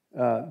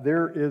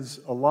There is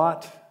a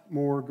lot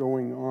more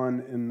going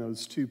on in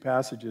those two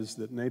passages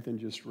that Nathan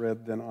just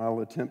read than I'll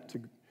attempt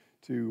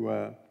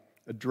to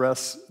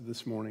address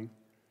this morning.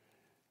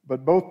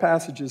 But both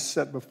passages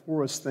set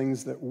before us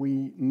things that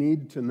we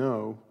need to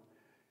know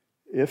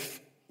if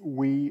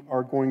we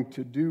are going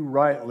to do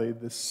rightly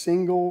the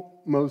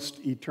single most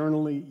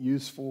eternally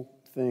useful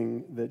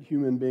thing that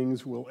human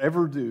beings will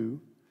ever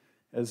do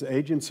as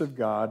agents of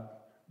God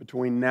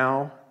between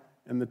now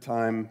and the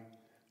time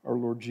our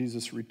Lord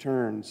Jesus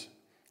returns.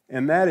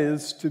 And that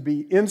is to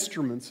be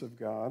instruments of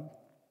God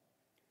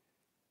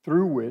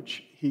through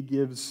which He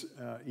gives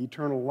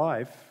eternal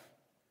life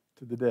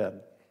to the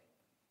dead.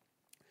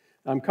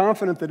 I'm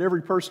confident that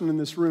every person in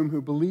this room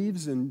who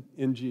believes in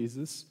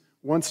Jesus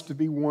wants to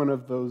be one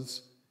of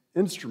those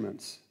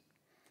instruments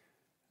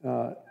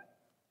and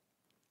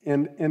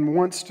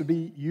wants to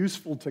be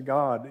useful to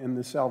God in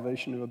the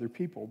salvation of other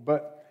people.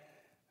 But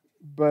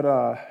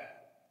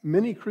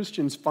many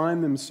Christians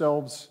find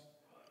themselves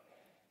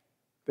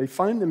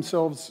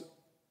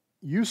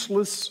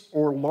useless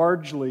or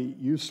largely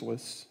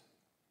useless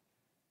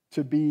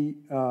to be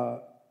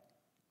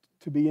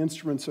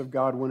instruments of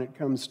God when it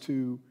comes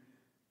to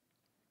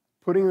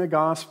putting the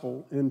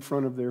gospel in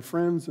front of their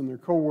friends and their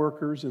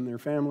coworkers and their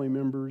family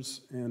members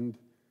and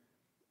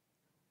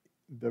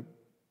the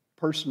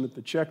person at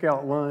the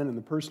checkout line and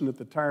the person at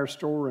the tire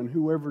store and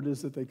whoever it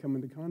is that they come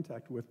into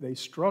contact with. They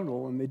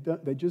struggle and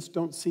they just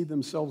don't see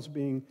themselves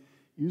being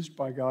used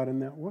by God in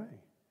that way.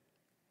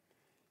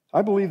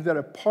 I believe that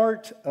a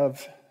part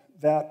of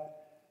that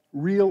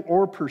real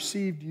or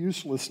perceived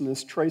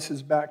uselessness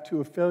traces back to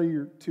a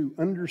failure to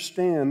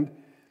understand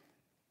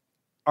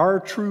our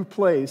true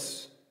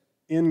place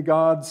in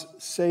God's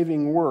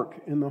saving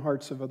work in the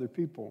hearts of other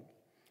people.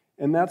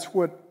 And that's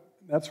what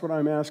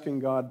I'm asking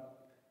God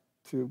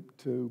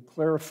to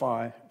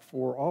clarify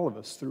for all of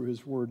us through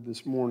His Word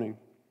this morning.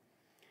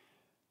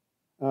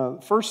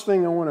 First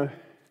thing I want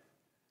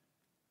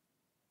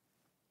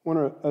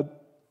to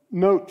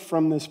note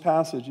from this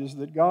passage is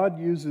that God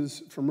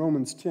uses, from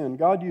Romans 10,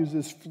 God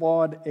uses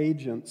flawed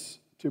agents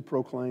to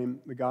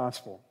proclaim the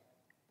gospel.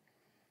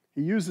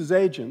 He uses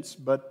agents,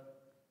 but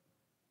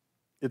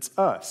it's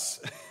us.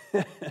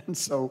 And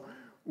so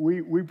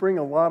we bring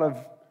a lot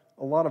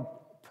of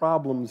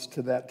problems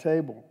to that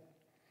table.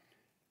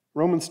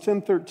 Romans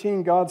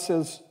 10:13, God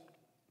says,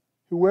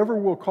 whoever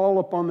will call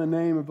upon the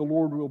name of the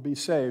Lord will be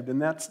saved.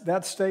 And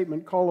that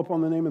statement, call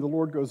upon the name of the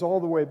Lord, goes all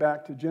the way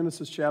back to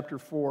Genesis chapter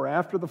 4,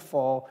 after the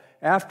fall,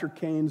 after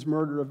Cain's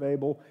murder of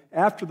Abel,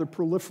 after the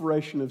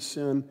proliferation of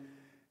sin.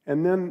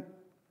 And then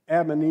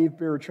Adam and Eve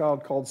bear a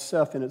child called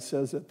Seth, and it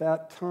says at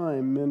that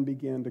time men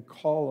began to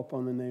call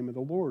upon the name of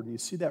the Lord. And you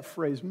see that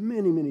phrase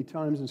many, many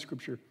times in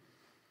Scripture.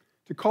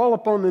 To call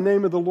upon the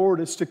name of the Lord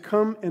is to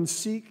come and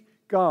seek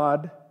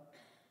God,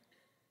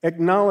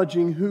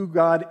 acknowledging who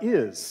God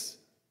is.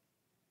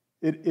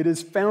 It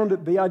is found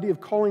at the idea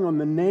of calling on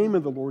the name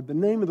of the Lord. The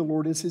name of the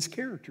Lord is His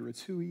character.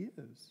 It's who He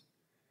is.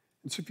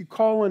 And so if you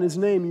call on His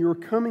name, you're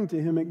coming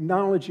to Him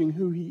acknowledging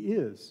who He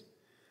is.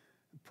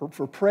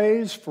 For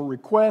praise, for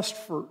request,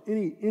 for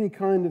any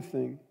kind of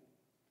thing.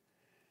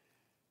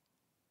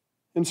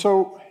 And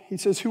so he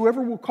says,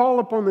 whoever will call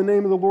upon the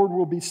name of the Lord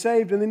will be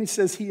saved. And then he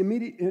says, he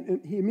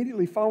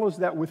immediately follows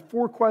that with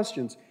 4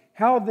 questions.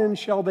 How then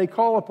shall they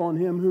call upon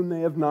Him whom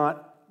they have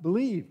not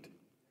believed?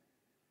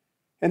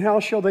 And how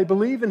shall they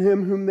believe in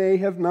Him whom they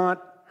have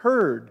not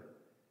heard?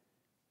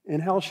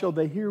 And how shall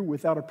they hear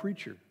without a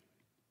preacher?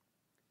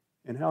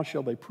 And how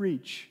shall they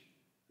preach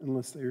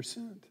unless they are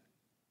sent?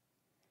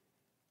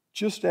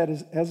 Just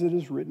as it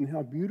is written,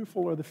 how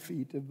beautiful are the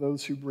feet of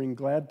those who bring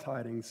glad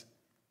tidings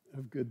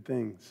of good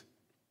things.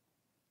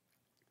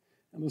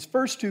 And those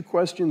first 2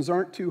 questions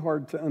aren't too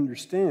hard to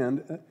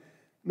understand.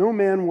 No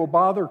man will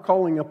bother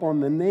calling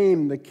upon the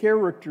name, the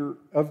character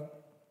of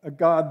a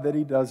God that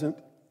he doesn't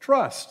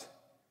trust,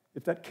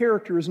 if that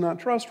character is not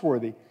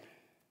trustworthy.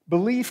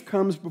 Belief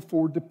comes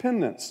before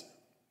dependence.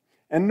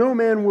 And no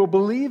man will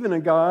believe in a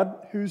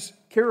God whose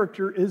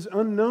character is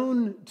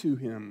unknown to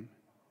him.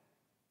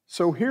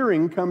 So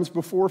hearing comes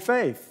before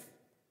faith.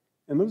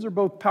 And those are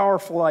both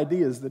powerful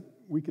ideas that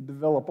we could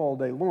develop all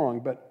day long.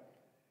 But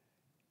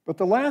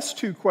the last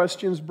 2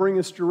 questions bring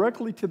us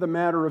directly to the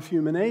matter of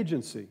human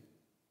agency.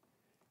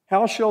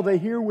 How shall they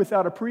hear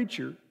without a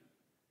preacher?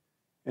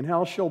 And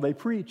how shall they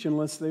preach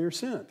unless they are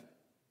sent?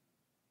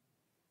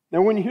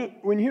 Now, when you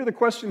hear the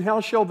question,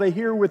 how shall they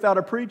hear without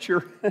a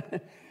preacher?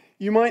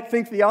 You might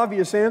think the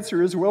obvious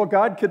answer is, well,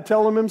 God could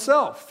tell them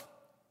Himself,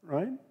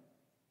 right?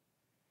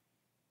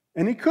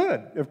 And He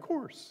could, of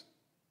course.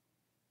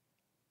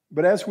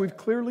 But as we've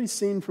clearly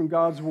seen from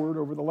God's Word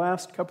over the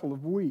last couple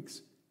of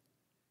weeks,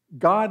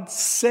 God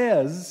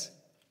says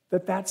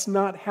that that's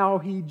not how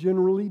He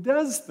generally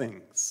does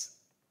things,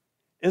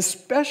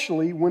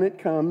 especially when it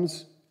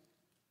comes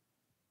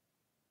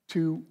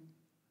to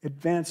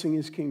advancing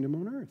His kingdom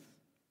on earth,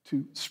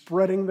 to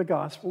spreading the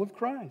gospel of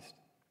Christ.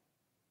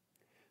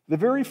 The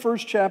very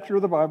first chapter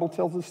of the Bible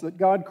tells us that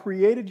God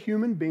created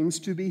human beings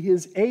to be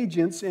His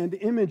agents and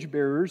image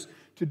bearers,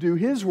 to do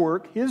His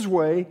work, His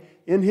way,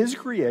 in His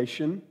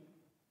creation,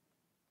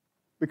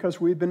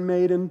 because we've been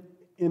made in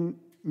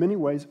many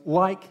ways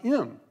like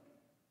Him.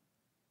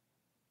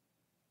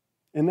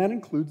 And that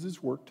includes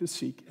His work to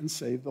seek and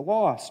save the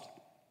lost.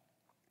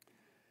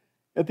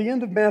 At the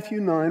end of Matthew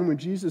 9, when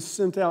Jesus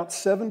sent out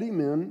 70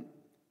 men,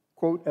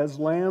 quote, as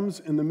lambs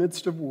in the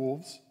midst of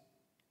wolves,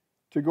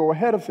 to go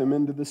ahead of Him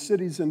into the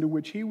cities into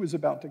which He was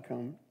about to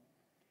come,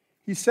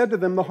 He said to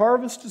them, the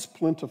harvest is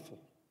plentiful,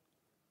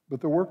 but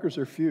the workers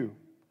are few.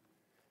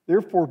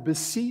 Therefore,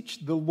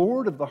 beseech the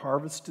Lord of the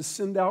harvest to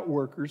send out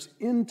workers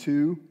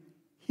into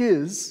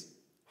His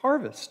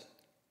harvest.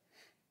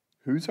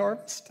 Whose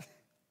harvest?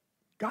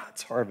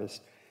 God's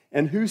harvest.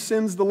 And who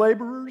sends the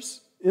laborers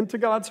into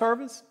God's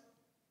harvest?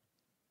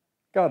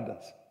 God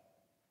does.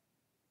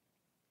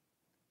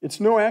 It's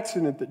no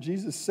accident that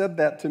Jesus said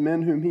that to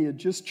men whom He had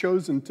just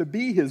chosen to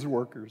be His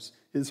workers,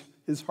 His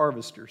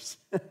harvesters.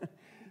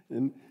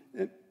 and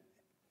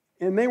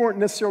they weren't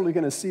necessarily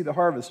going to see the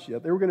harvest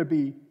yet. They were going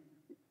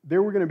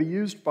to be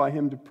used by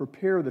Him to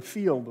prepare the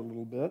field a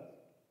little bit.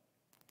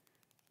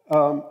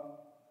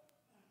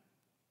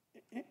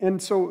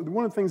 And so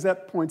one of the things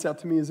that points out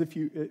to me is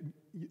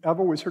I've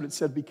always heard it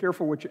said, be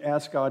careful what you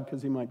ask God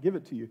because He might give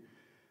it to you.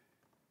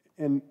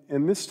 And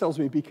this tells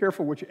me, be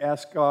careful what you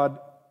ask God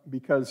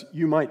because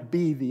you might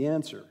be the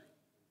answer.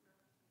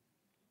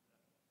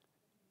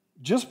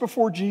 Just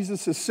before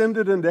Jesus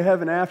ascended into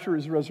heaven after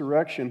His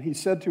resurrection, He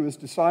said to His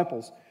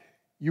disciples,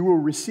 you will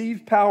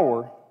receive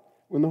power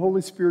when the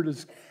Holy Spirit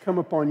has come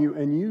upon you,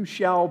 and you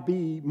shall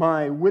be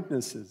my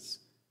witnesses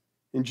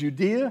in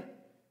Judea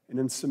and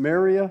in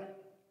Samaria,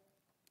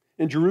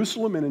 in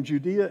Jerusalem and in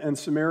Judea and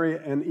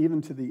Samaria, and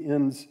even to the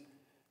ends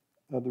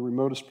of the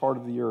remotest part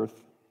of the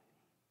earth.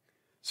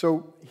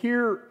 So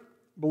here,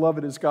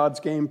 beloved, is God's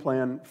game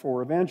plan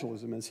for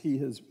evangelism as He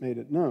has made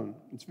it known.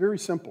 It's very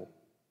simple.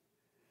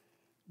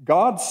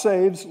 God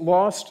saves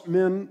lost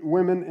men,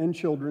 women, and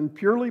children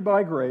purely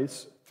by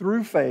grace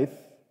through faith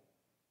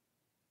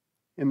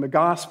in the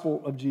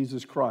gospel of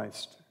Jesus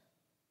Christ.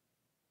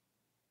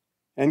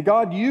 And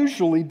God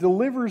usually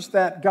delivers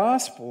that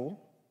gospel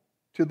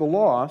to the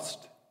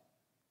lost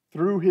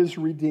through His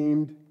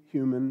redeemed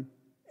human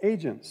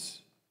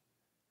agents.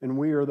 And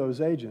we are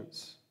those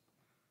agents.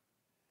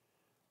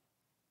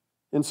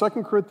 In 2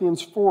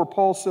 Corinthians 4,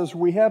 Paul says,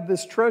 we have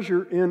this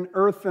treasure in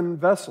earthen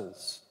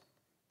vessels,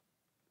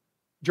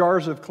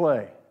 jars of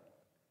clay.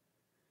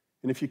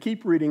 And if you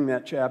keep reading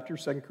that chapter,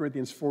 2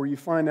 Corinthians 4, you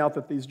find out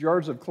that these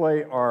jars of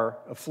clay are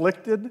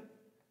afflicted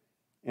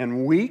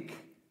and weak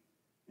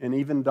and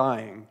even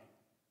dying.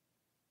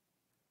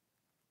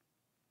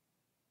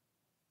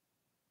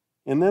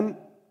 And then,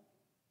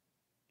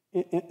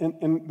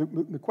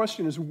 the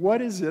question is,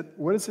 what is it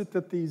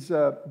that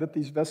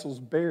these vessels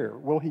bear?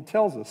 Well, he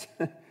tells us,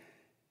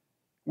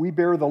 we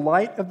bear the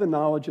light of the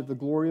knowledge of the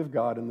glory of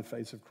God in the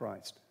face of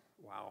Christ.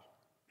 Wow.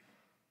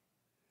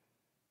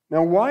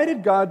 Now, why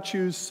did God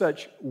choose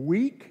such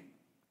weak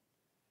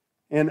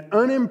and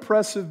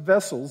unimpressive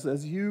vessels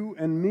as you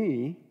and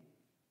me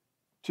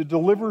to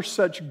deliver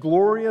such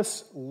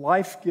glorious,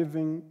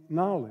 life-giving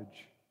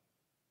knowledge?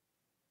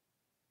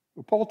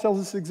 Well, Paul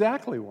tells us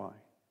exactly why.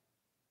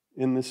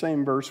 In the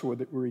same verse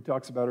where he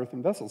talks about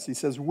earthen vessels. He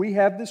says, we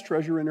have this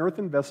treasure in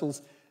earthen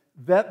vessels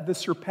that the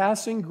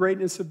surpassing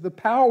greatness of the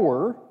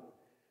power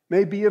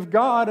may be of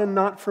God and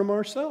not from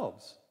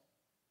ourselves.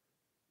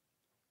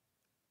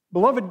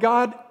 Beloved,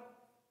 God,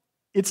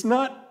 it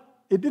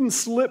didn't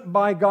slip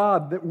by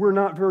God that we're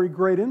not very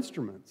great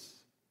instruments.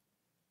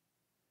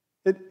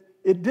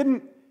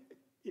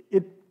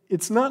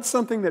 It's not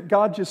something that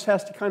God just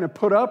has to kind of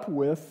put up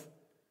with,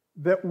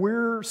 that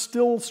we're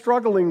still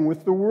struggling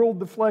with the world,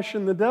 the flesh,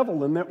 and the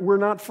devil, and that we're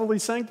not fully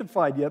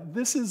sanctified yet.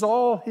 This is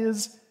all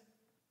His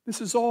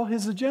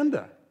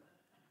agenda.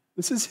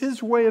 This is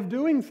His way of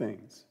doing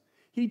things.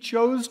 He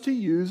chose to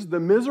use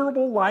the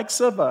miserable likes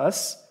of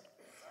us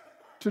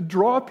to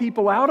draw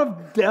people out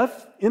of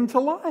death into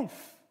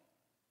life.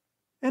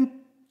 And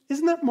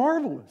isn't that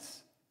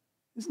marvelous?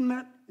 Isn't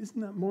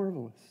that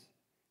marvelous?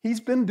 He's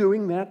been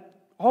doing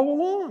that all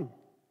along.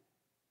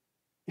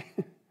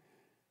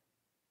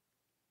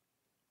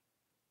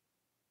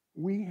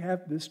 We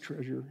have this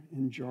treasure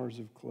in jars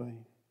of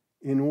clay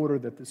in order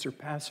that the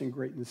surpassing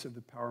greatness of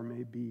the power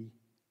may be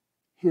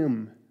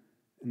Him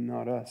and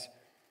not us.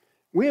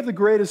 We have the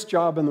greatest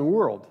job in the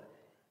world.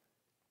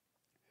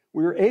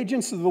 We are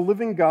agents of the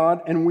living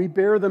God, and we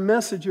bear the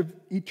message of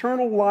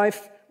eternal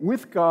life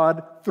with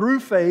God through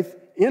faith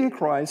in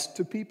Christ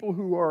to people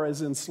who are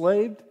as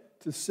enslaved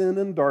to sin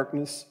and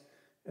darkness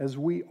as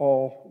we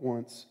all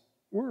once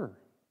were.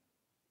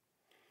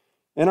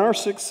 And our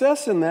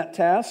success in that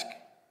task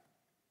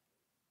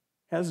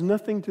has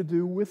nothing to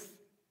do with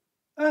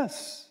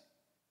us.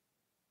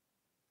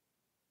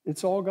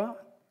 It's all God.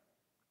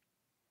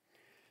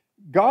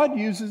 God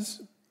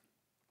uses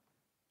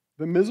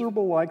the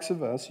miserable likes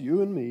of us,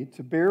 you and me,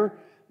 to bear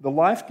the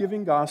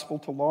life-giving gospel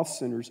to lost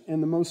sinners,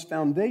 and the most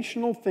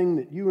foundational thing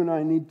that you and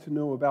I need to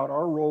know about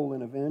our role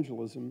in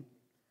evangelism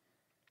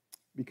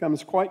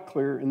becomes quite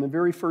clear in the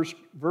very first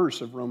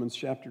verse of Romans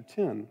chapter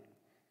 10.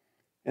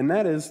 And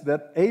that is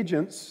that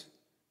agents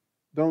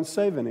don't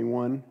save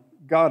anyone,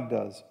 God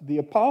does. The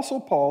Apostle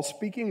Paul,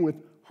 speaking with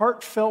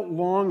heartfelt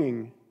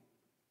longing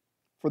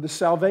for the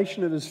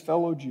salvation of his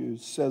fellow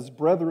Jews, says,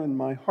 "Brethren,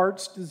 my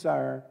heart's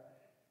desire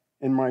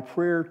and my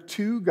prayer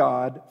to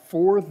God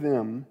for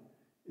them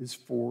is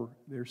for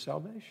their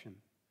salvation."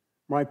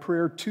 My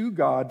prayer to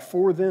God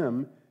for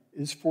them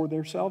is for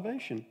their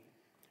salvation.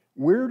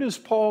 Where does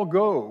Paul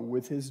go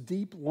with his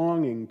deep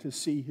longing to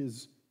see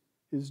his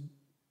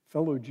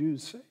fellow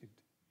Jews saved?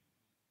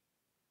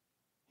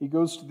 He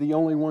goes to the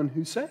only one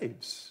who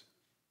saves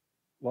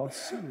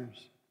lost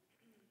sinners,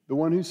 the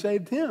one who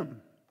saved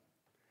him.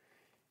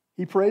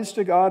 He prays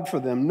to God for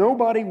them.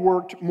 Nobody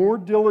worked more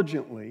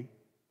diligently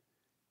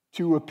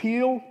to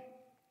appeal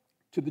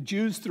to the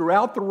Jews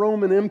throughout the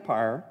Roman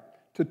Empire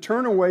to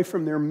turn away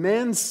from their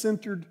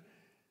man-centered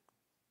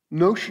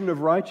notion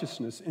of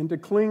righteousness and to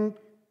cling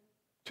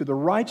to the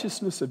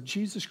righteousness of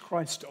Jesus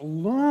Christ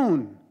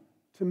alone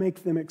to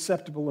make them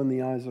acceptable in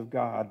the eyes of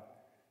God,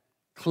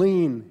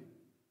 clean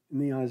in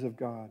the eyes of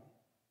God.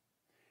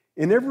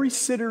 In every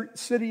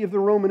city of the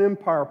Roman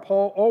Empire,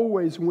 Paul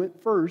always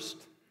went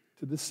first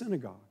to the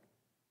synagogue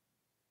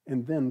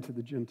and then to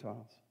the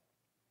Gentiles.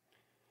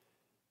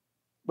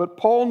 But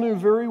Paul knew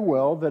very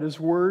well that his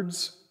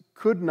words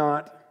could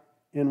not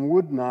and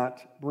would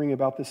not bring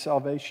about the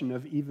salvation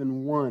of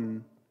even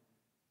one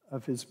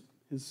of his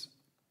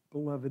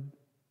beloved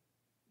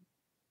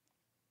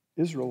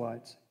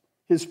Israelites.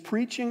 His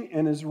preaching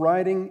and his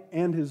writing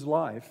and his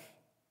life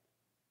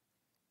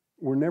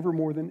were never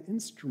more than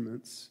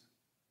instruments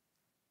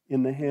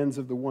in the hands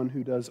of the one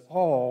who does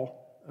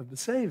all of the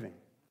saving.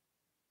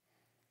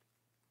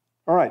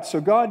 All right,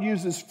 so God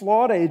uses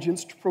flawed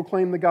agents to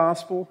proclaim the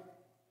gospel.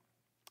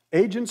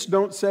 Agents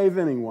don't save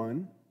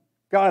anyone.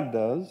 God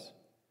does.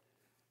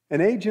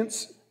 And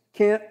agents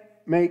can't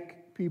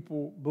make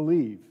people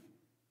believe.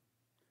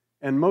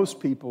 And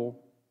most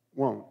people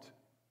won't.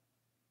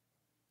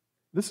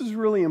 This is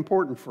really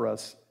important for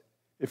us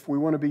if we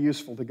want to be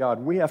useful to God.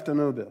 We have to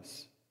know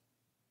this.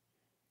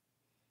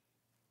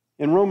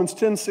 In Romans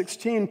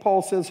 10:16,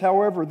 Paul says,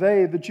 "However,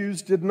 they, the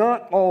Jews, did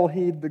not all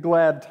heed the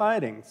glad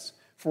tidings.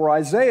 For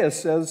Isaiah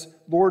says,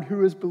 'Lord,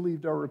 who has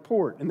believed our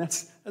report?'" And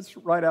that's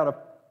right out of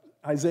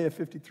Isaiah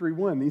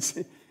 53:1.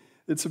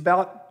 It's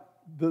about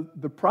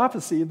the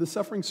prophecy of the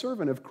suffering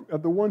servant,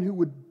 of the one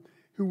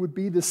who would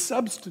be the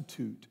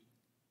substitute,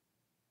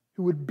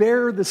 who would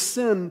bear the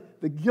sin,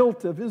 the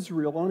guilt of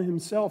Israel on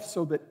himself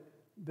so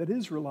that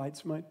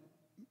Israelites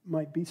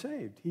might be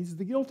saved. He's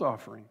the guilt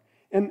offering.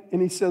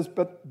 And he says,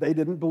 but they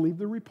didn't believe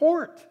the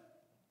report.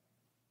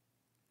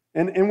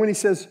 And when he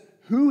says,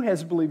 who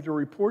has believed a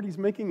report, he's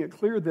making it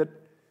clear that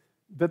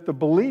the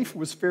belief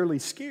was fairly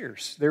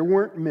scarce. There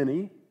weren't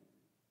many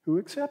who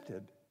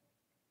accepted.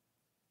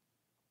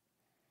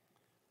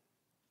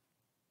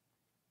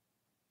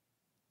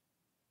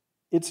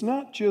 It's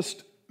not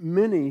just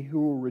many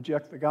who will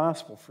reject the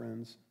gospel,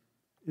 friends.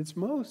 It's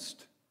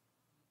most.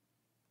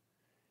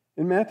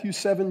 In Matthew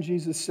 7,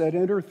 Jesus said,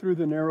 "Enter through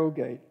the narrow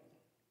gate,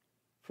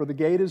 for the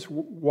gate is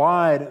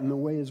wide and the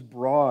way is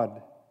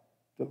broad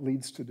that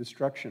leads to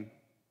destruction,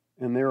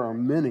 and there are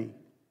many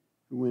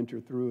who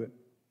enter through it.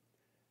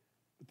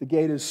 But the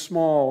gate is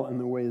small and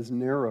the way is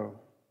narrow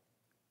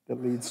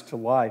that leads to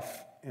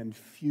life, and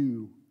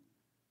few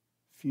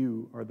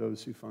are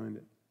those who find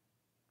it."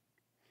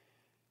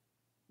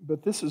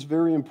 But this is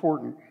very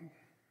important.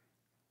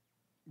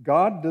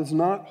 God does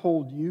not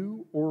hold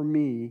you or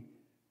me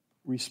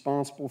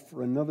responsible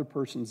for another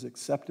person's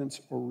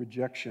acceptance or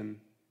rejection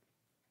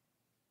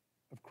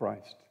of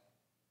Christ.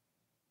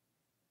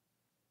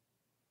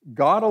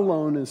 God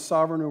alone is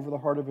sovereign over the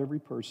heart of every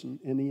person,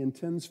 and He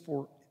intends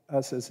for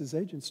us as His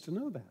agents to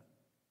know that.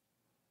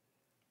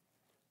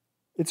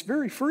 It's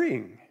very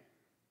freeing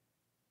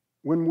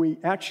when we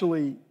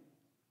actually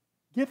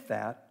get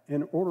that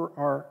and order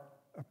our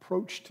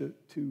approach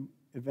to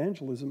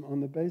evangelism on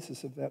the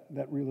basis of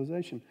that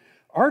realization.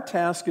 Our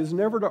task is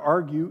never to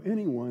argue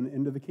anyone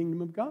into the kingdom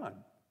of God.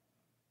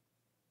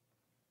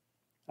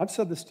 I've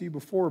said this to you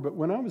before, but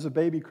when I was a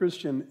baby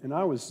Christian and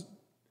I was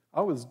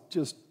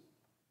just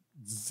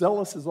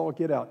zealous as all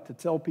get out to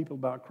tell people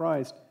about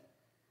Christ,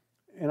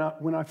 and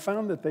when I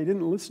found that they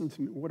didn't listen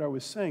to what I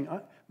was saying,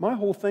 my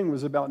whole thing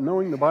was about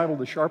knowing the Bible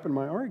to sharpen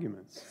my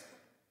arguments.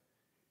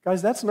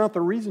 Guys, that's not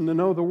the reason to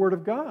know the Word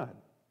of God.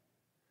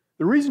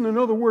 The reason to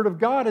know the Word of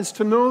God is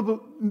to know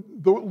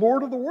the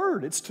Lord of the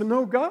Word. It's to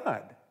know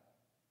God,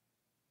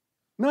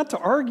 not to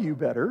argue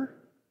better.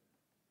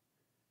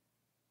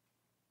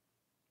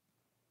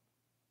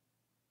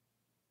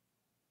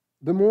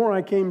 The more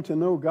I came to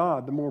know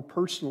God, the more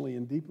personally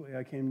and deeply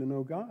I came to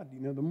know God. You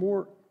know, the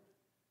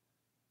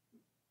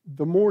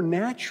more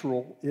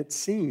natural it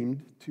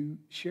seemed to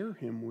share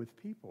Him with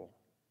people.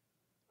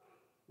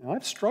 Now,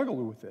 I've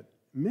struggled with it.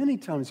 Many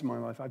times in my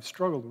life, I've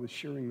struggled with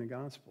sharing the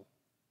gospel.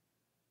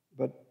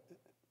 But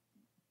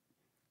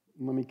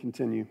let me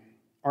continue.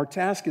 Our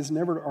task is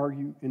never to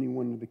argue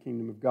anyone into the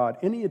kingdom of God.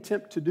 Any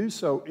attempt to do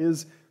so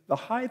is the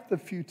height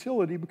of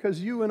futility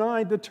because you and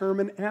I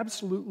determine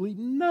absolutely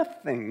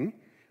nothing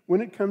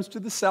when it comes to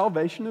the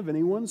salvation of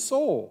anyone's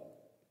soul.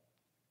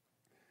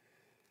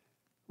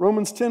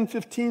 Romans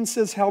 10:15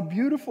 says, "How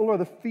beautiful are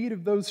the feet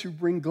of those who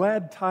bring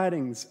glad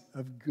tidings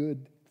of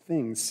good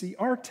things." See,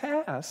 our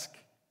task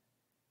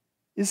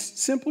is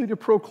simply to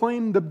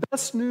proclaim the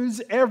best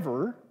news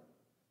ever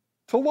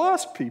to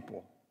lost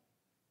people.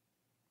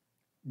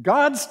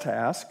 God's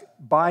task,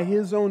 by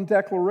His own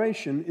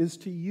declaration, is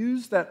to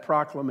use that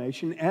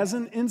proclamation as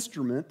an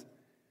instrument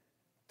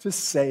to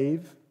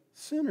save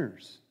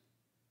sinners.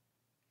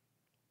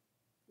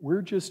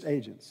 We're just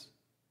agents,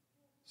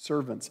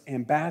 servants,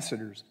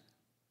 ambassadors,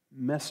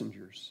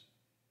 messengers.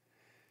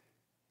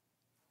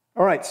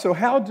 All right, so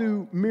how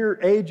do mere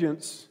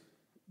agents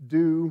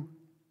do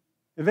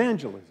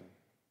evangelism?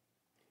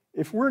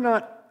 If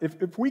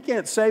we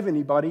can't save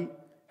anybody,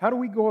 how do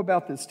we go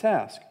about this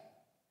task?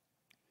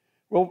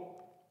 Well,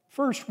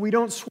 first, we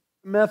don't switch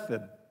the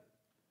method.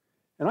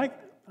 And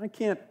I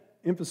can't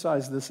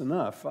emphasize this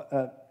enough.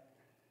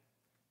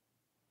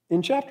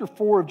 In chapter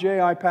 4 of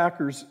J.I.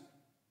 Packer's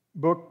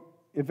book,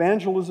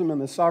 Evangelism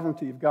and the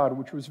Sovereignty of God,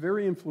 which was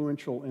very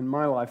influential in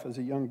my life as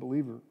a young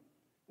believer,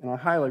 and I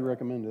highly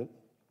recommend it.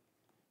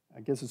 I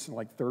guess it's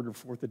like third or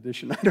fourth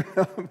edition, I don't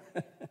know.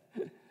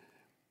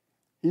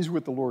 He's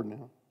with the Lord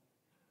now.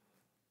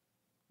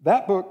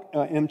 That book,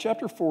 in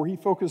chapter 4, he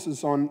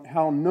focuses on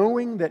how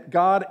knowing that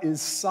God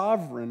is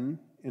sovereign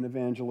in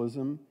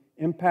evangelism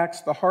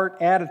impacts the heart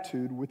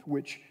attitude with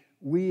which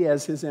we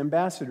as His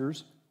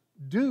ambassadors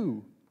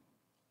do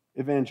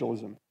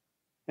evangelism.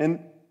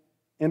 And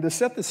to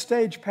set the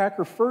stage,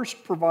 Packer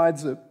first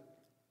provides a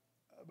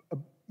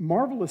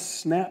marvelous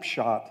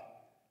snapshot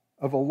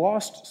of a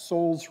lost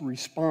soul's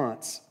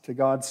response to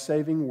God's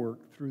saving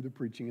work through the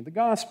preaching of the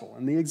gospel.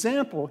 And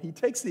he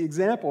takes the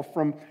example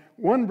from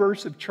one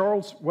verse of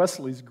Charles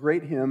Wesley's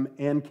great hymn,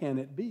 "And Can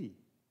It Be?"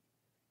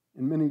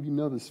 And many of you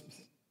know this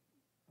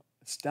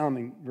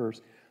astounding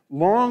verse.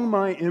 "Long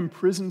my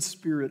imprisoned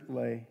spirit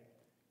lay,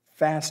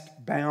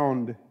 fast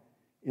bound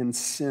in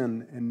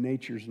sin and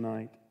nature's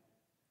night.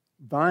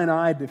 Thine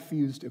eye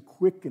diffused a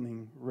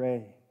quickening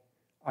ray.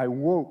 I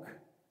woke,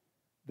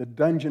 the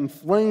dungeon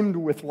flamed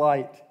with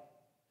light.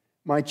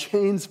 My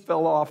chains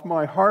fell off,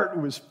 my heart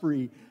was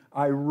free.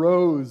 I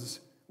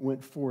rose,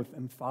 went forth,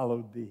 and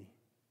followed thee."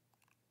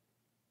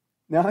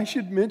 Now, I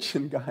should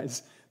mention,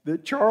 guys,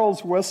 that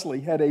Charles Wesley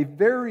had a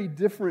very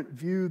different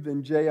view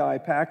than J.I.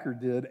 Packer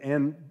did,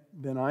 and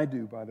than I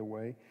do, by the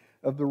way,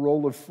 of the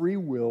role of free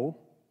will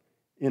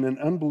in an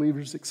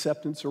unbeliever's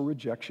acceptance or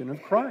rejection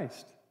of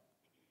Christ.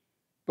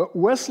 But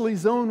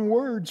Wesley's own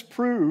words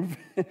prove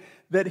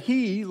that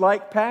he,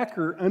 like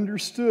Packer,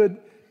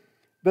 understood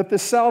that the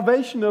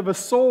salvation of a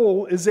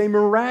soul is a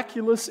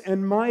miraculous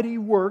and mighty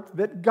work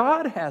that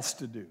God has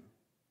to do.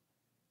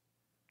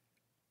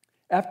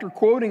 After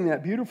quoting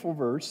that beautiful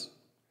verse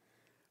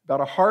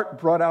about a heart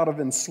brought out of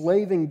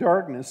enslaving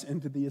darkness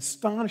into the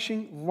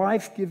astonishing,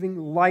 life-giving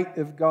light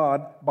of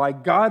God by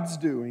God's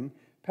doing,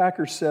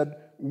 Packer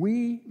said,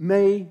 "We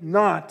may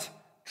not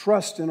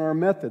trust in our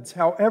methods,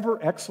 however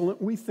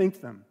excellent we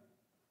think them.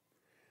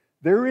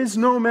 There is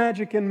no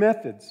magic in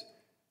methods,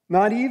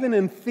 not even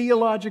in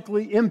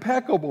theologically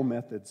impeccable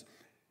methods."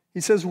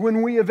 He says,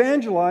 "When we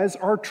evangelize,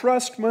 our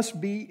trust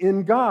must be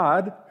in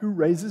God who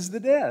raises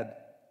the dead.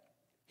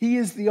 He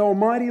is the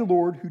Almighty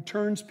Lord who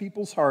turns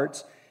people's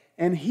hearts,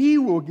 and He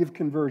will give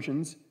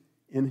conversions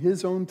in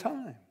His own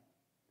time.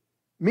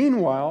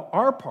 Meanwhile,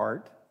 our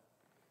part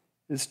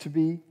is to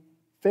be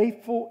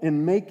faithful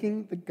in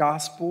making the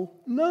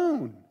gospel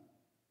known,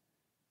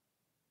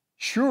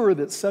 sure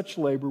that such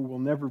labor will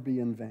never be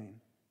in vain.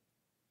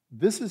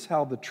 This is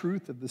how the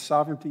truth of the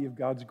sovereignty of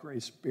God's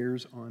grace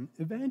bears on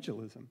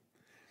evangelism."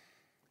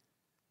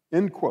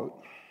 End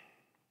quote.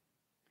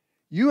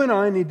 You and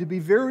I need to be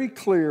very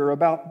clear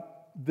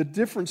about the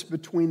difference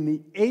between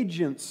the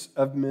agents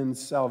of men's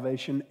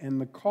salvation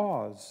and the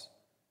cause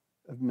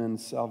of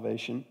men's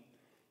salvation.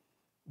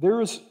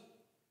 There is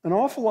an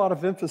awful lot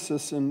of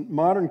emphasis in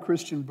modern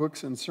Christian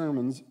books and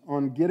sermons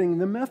on getting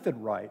the method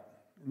right.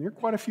 And there are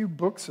quite a few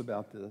books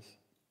about this.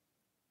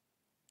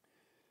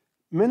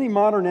 Many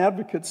modern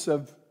advocates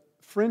of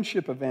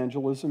friendship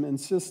evangelism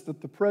insist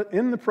that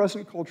in the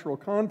present cultural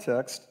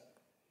context,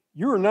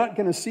 you are not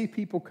going to see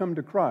people come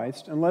to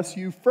Christ unless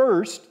you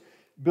first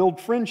build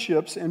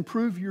friendships and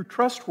prove your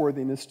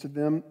trustworthiness to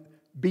them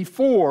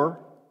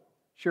before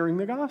sharing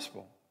the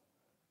gospel.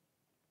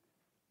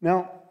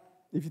 Now,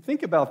 if you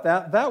think about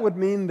that, that would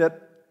mean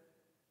that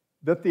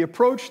the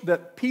approach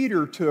that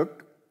Peter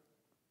took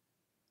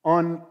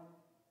on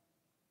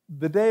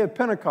the day of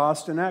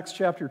Pentecost in Acts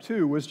chapter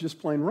 2 was just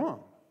plain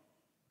wrong.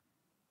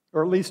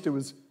 Or at least it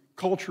was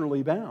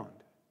culturally bound.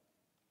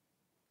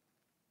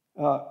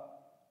 And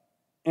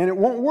it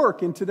won't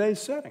work in today's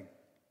setting.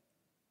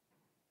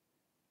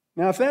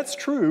 Now, if that's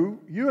true,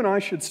 you and I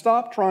should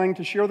stop trying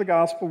to share the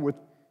gospel with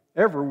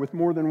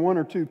more than one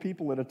or two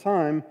people at a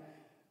time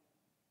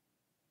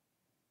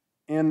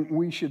And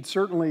we should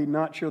certainly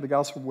not share the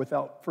gospel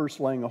without first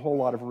laying a whole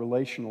lot of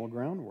relational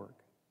groundwork.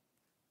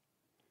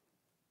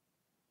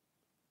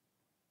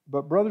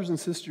 But brothers and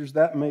sisters,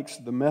 that makes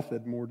the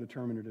method more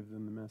determinative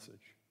than the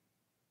message.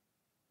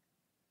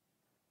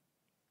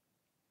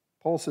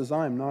 Paul says,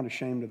 I am not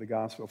ashamed of the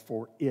gospel,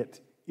 for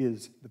it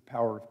is the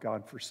power of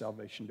God for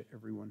salvation to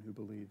everyone who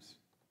believes.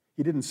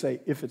 He didn't say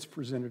if it's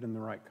presented in the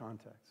right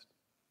context,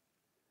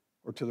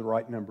 or to the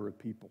right number of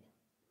people,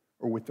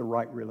 or with the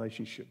right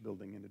relationship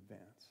building in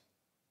advance.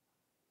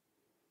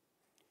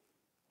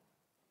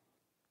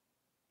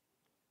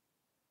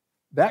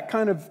 That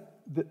kind of,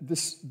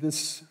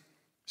 this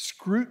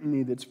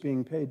scrutiny that's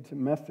being paid to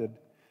method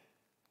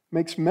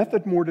makes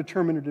method more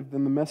determinative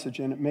than the message,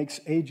 and it makes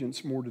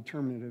agents more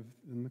determinative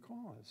than the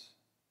cause.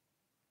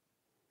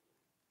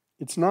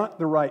 It's not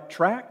the right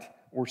tract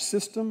or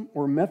system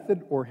or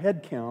method or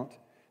head count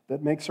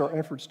that makes our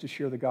efforts to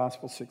share the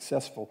gospel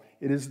successful.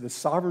 It is the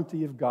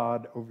sovereignty of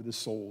God over the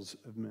souls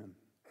of men.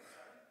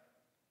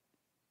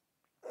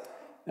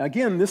 Now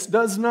again, this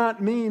does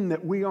not mean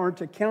that we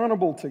aren't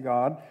accountable to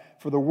God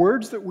for the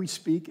words that we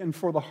speak and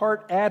for the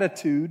heart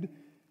attitude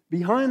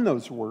behind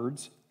those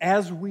words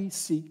as we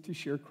seek to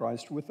share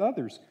Christ with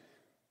others.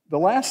 The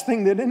last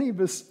thing that any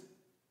of us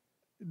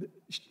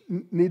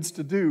needs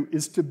to do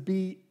is to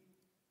be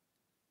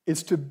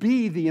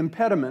the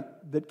impediment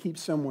that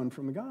keeps someone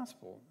from the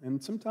gospel.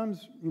 And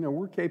sometimes,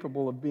 we're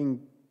capable of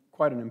being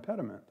quite an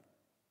impediment.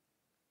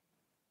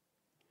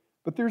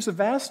 But there's a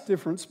vast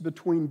difference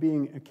between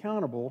being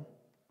accountable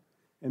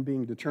and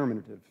being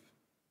determinative.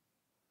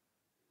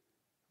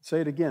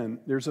 Say it again.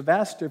 There's a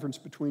vast difference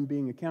between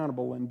being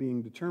accountable and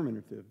being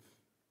determinative.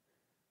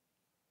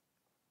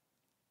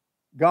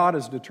 God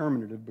is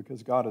determinative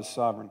because God is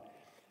sovereign.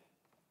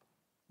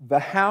 The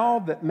how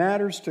that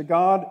matters to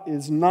God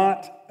is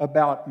not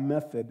about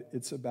method,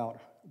 it's about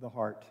the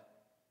heart.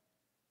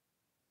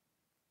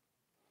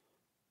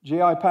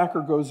 J.I.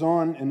 Packer goes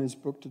on in his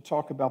book to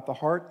talk about the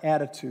heart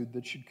attitude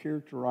that should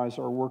characterize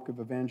our work of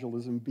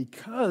evangelism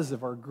because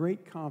of our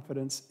great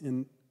confidence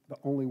in the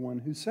only one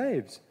who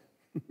saves,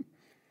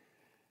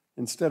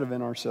 instead of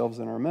in ourselves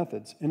and our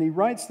methods. And he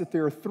writes that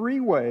there are 3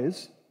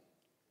 ways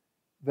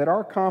that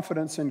our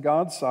confidence in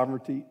God's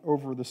sovereignty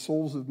over the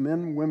souls of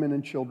men, women,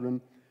 and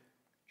children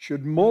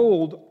should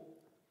mold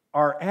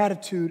our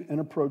attitude and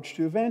approach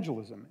to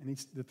evangelism. And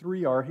the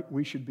 3 are,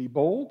 we should be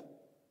bold,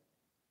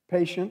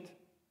 patient,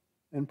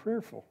 and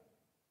prayerful.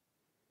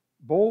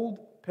 Bold,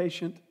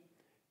 patient,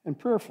 and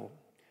prayerful.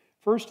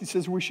 First, he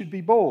says we should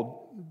be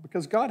bold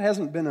because God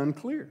hasn't been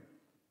unclear.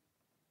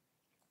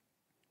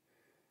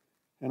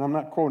 And I'm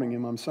not quoting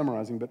him, I'm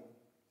summarizing, but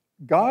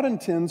God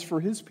intends for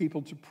his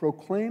people to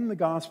proclaim the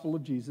gospel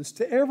of Jesus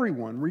to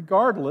everyone,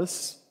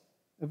 regardless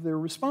of their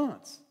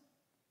response.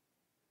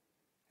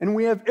 And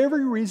we have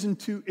every reason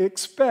to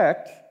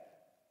expect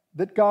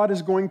that God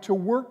is going to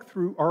work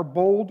through our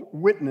bold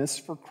witness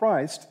for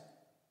Christ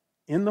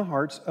in the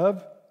hearts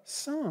of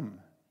some,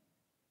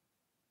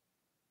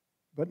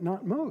 but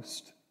not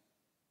most.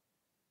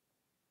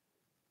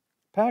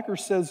 Packer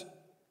says,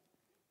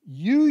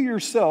 you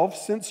yourself,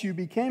 since you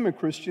became a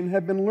Christian,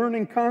 have been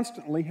learning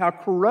constantly how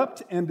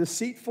corrupt and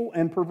deceitful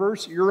and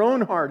perverse your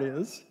own heart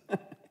is.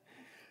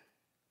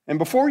 And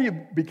before you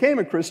became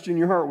a Christian,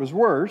 your heart was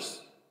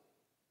worse.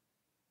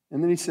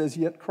 And then he says,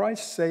 yet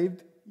Christ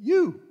saved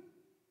you.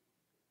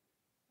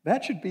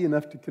 That should be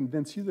enough to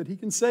convince you that he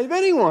can save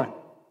anyone.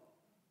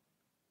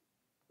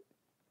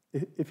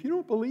 If you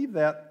don't believe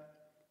that,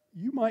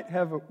 you might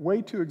have a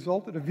way too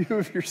exalted a view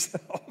of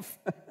yourself.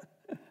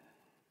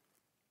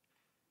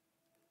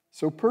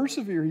 So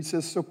persevere, he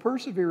says, so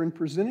persevere in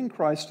presenting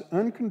Christ to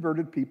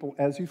unconverted people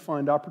as you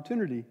find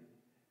opportunity.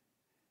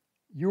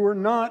 You are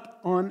not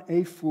on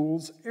a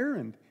fool's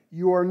errand.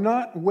 You are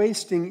not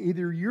wasting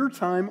either your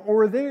time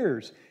or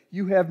theirs.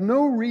 You have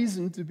no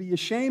reason to be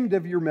ashamed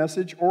of your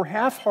message or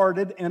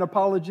half-hearted and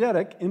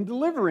apologetic in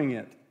delivering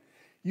it.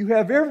 You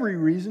have every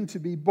reason to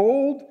be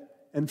bold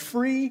and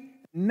free,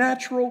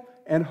 natural,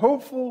 and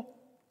hopeful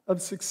of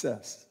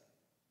success.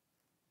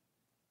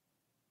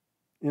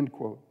 End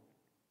quote.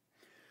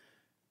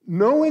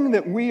 Knowing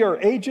that we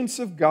are agents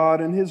of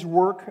God in his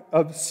work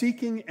of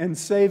seeking and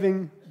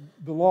saving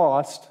the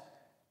lost.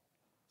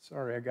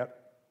 Sorry, I got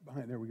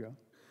behind. There we go.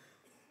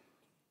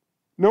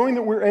 Knowing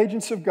that we're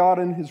agents of God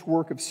in his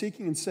work of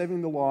seeking and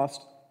saving the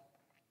lost,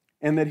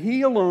 and that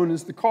he alone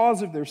is the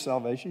cause of their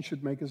salvation,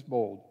 should make us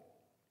bold.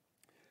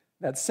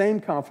 That same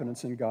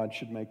confidence in God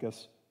should make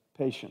us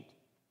patient.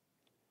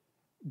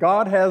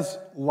 God has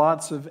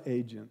lots of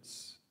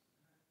agents.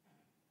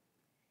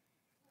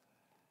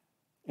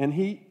 And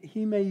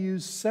he may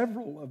use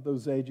several of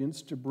those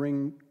agents to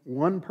bring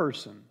one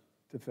person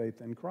to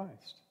faith in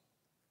Christ.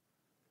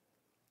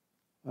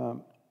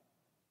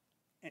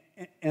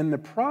 And the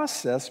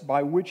process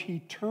by which he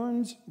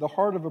turns the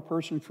heart of a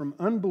person from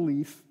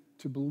unbelief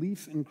to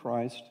belief in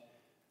Christ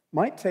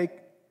might take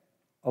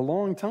a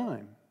long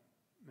time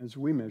as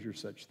we measure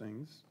such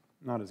things,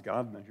 not as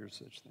God measures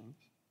such things.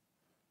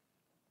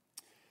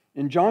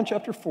 In John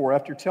chapter 4,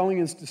 after telling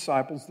his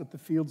disciples that the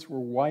fields were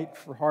white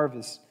for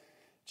harvest,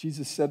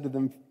 Jesus said to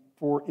them,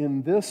 "For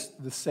in this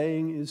the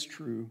saying is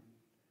true,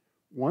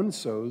 one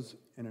sows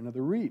and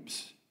another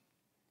reaps.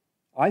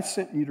 I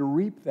sent you to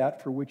reap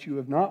that for which you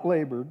have not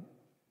labored.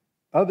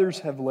 Others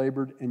have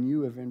labored, and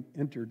you have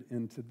entered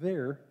into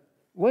their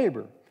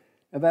labor."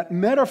 Now that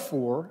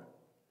metaphor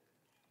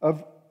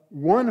of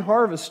one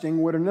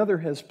harvesting what another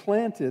has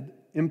planted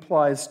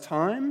implies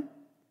time,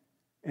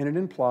 and it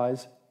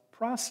implies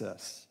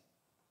process.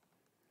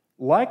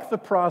 Like the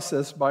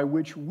process by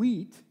which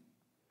wheat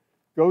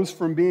goes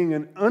from being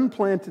an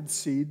unplanted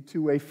seed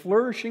to a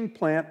flourishing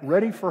plant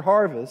ready for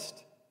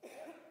harvest,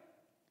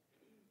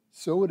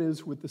 so it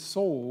is with the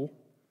soul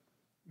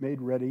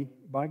made ready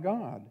by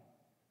God.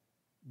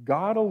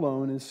 God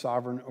alone is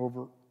sovereign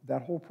over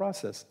that whole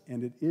process,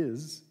 and it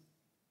is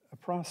a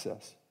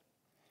process.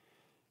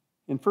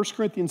 In 1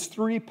 Corinthians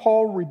 3,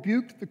 Paul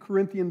rebuked the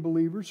Corinthian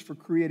believers for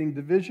creating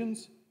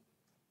divisions,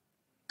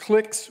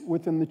 cliques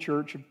within the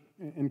church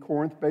in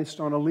Corinth based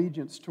on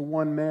allegiance to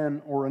one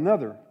man or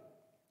another.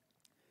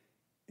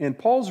 And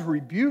Paul's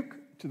rebuke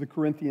to the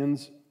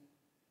Corinthians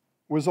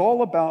was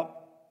all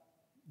about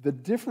the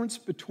difference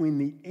between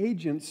the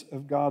agents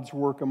of God's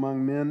work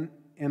among men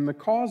and the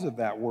cause of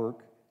that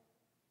work,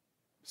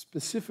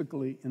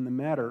 specifically in the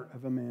matter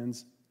of a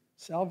man's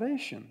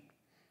salvation.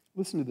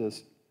 Listen to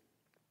this.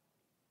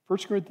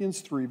 1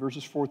 Corinthians 3,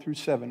 verses 4 through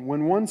 7.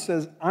 When one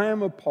says, "I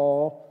am of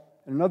Paul,"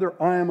 and another,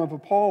 "I am of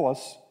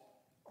Apollos,"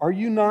 are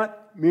you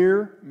not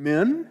mere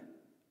men?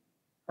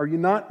 Are you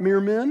not mere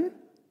men?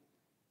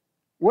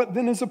 What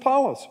then is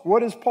Apollos?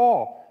 What is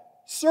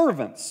Paul?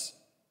 Servants,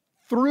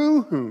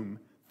 through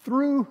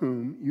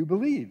whom you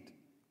believed,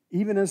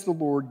 even as the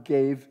Lord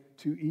gave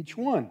to each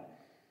one.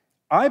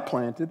 I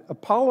planted,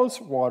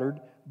 Apollos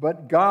watered,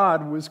 but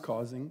God was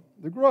causing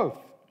the growth.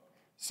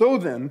 So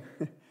then,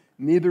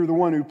 neither the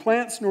one who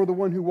plants nor the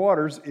one who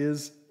waters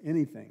is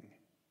anything,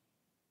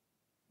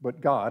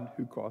 but God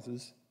who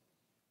causes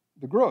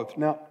the growth.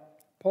 Now,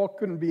 Paul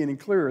couldn't be any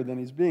clearer than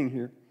he's being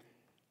here.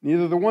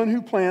 Neither the one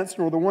who plants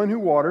nor the one who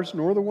waters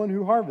nor the one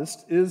who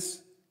harvests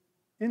is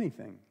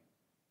anything.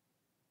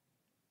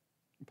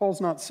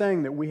 Paul's not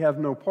saying that we have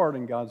no part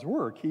in God's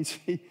work.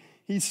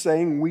 He's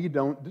saying we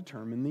don't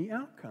determine the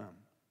outcome.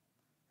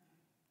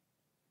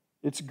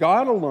 It's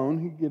God alone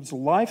who gives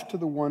life to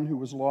the one who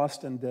was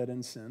lost and dead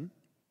in sin,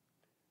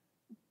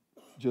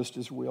 just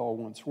as we all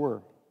once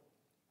were.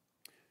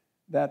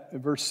 That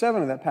verse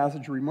 7 of that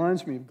passage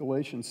reminds me of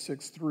Galatians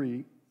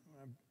 6:3.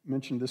 I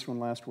mentioned this one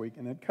last week,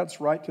 and it cuts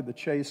right to the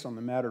chase on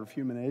the matter of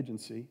human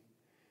agency.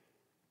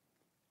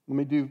 Let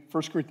me do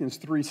 1 Corinthians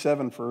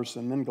 3:7 first,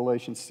 and then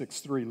Galatians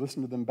 6:3.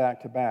 Listen to them back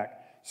to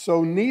back.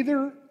 So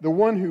neither the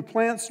one who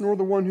plants nor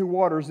the one who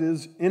waters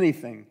is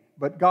anything,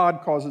 but God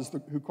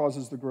who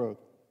causes the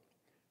growth.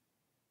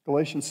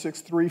 Galatians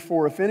 6:3,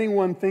 for if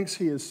anyone thinks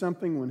he is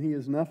something when he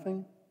is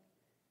nothing,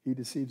 he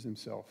deceives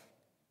himself.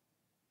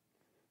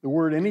 The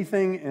word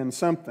anything and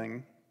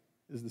something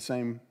is the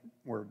same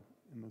word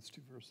in those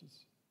two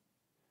verses.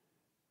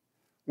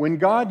 When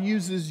God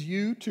uses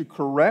you to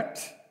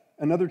correct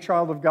another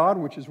child of God,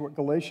 which is what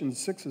Galatians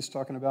 6 is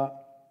talking about,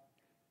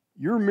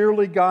 you're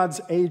merely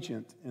God's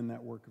agent in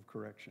that work of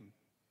correction.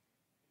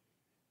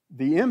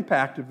 The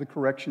impact of the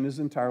correction is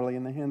entirely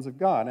in the hands of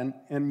God.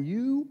 And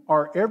you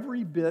are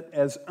every bit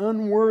as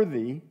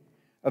unworthy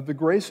of the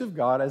grace of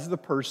God as the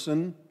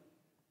person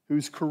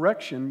whose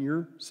correction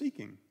you're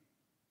seeking.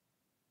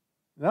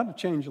 That would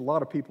change a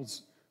lot of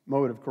people's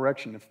mode of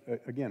correction,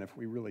 if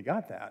we really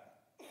got that.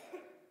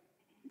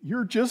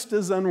 You're just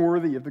as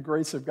unworthy of the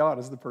grace of God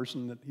as the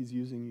person that He's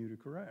using you to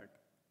correct.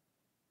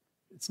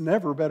 It's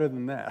never better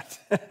than that.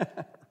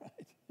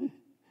 Right?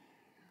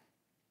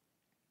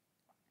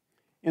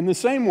 In the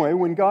same way,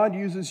 when God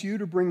uses you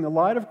to bring the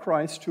light of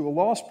Christ to a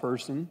lost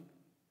person,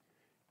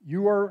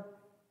 you are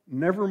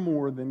never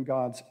more than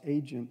God's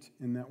agent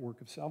in that work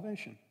of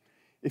salvation.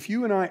 If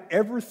you and I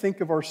ever think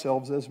of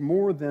ourselves as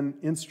more than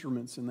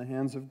instruments in the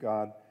hands of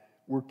God,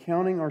 we're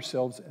counting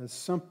ourselves as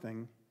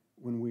something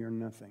when we are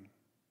nothing.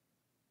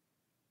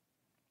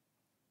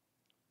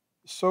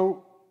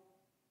 So,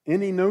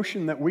 any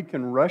notion that we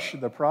can rush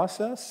the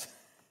process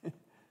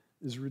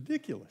is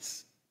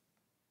ridiculous.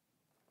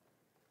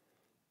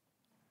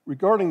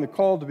 Regarding the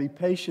call to be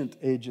patient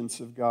agents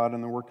of God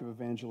in the work of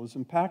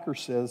evangelism, Packer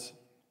says,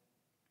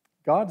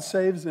 God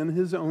saves in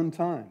His own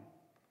time,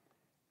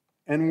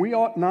 and we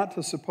ought not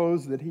to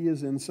suppose that He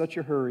is in such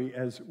a hurry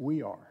as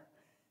we are.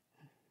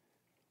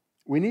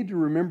 We need to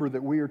remember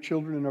that we are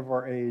children of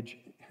our age,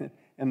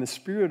 and the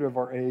spirit of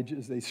our age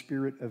is a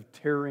spirit of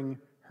tearing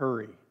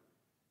hurry.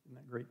 Isn't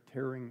that great?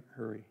 Tearing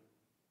hurry.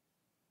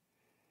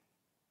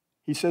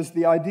 He says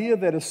the idea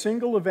that a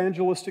single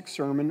evangelistic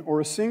sermon or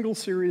a single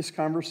serious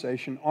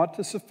conversation ought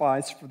to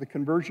suffice for the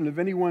conversion of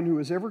anyone who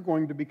is ever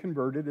going to be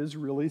converted is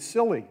really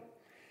silly.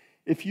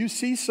 If you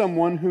see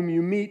someone whom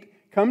you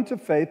meet come to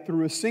faith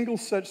through a single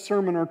such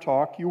sermon or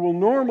talk, you will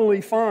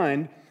normally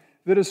find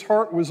that his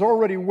heart was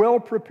already well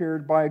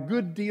prepared by a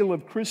good deal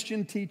of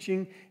Christian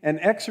teaching and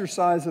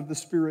exercise of the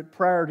Spirit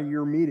prior to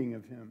your meeting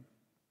of him.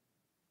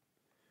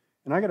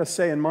 And I got to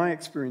say, in my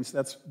experience,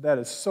 that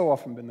has so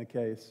often been the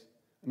case.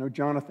 I know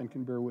Jonathan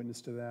can bear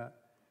witness to that.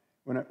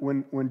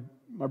 When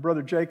my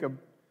brother Jacob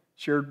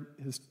shared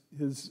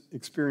his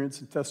experience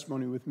and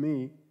testimony with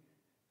me,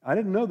 I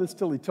didn't know this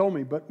till he told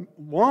me, but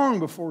long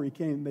before they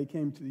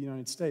came to the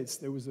United States,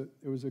 there was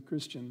a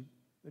Christian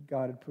that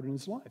God had put in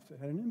his life that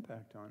had an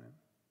impact on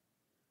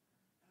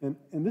him.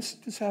 And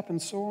this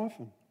happens so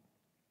often.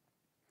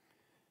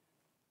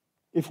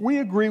 If we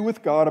agree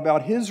with God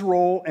about his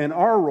role and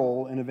our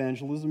role in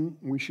evangelism,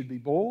 we should be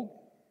bold,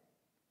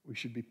 we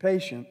should be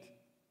patient,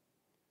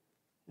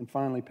 and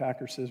finally,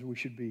 Packer says we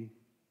should be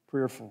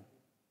prayerful.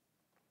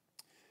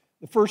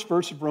 The first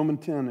verse of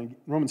Romans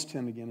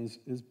 10 again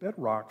is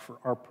bedrock for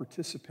our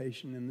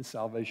participation in the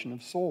salvation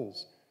of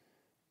souls.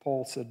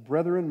 Paul said,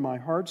 "Brethren, my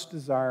heart's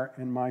desire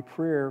and my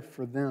prayer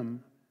for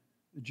them,"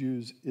 the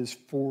Jews, "is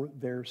for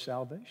their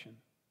salvation."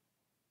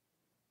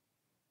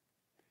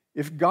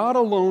 If God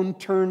alone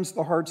turns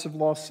the hearts of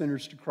lost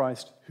sinners to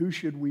Christ, who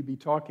should we be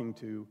talking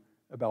to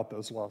about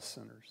those lost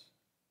sinners?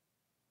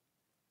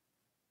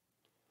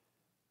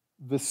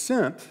 The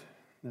sent,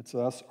 that's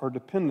us, are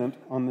dependent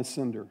on the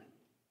sender.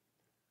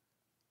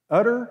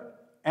 Utter,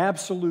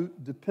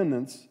 absolute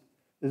dependence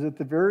is at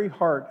the very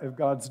heart of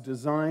God's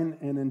design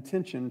and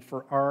intention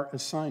for our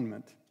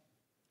assignment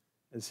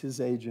as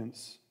his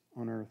agents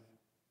on earth,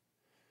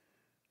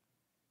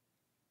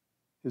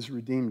 his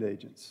redeemed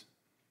agents.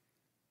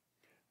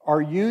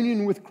 Our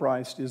union with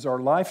Christ is our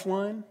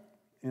lifeline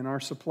and our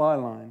supply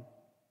line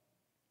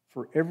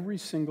for every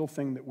single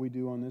thing that we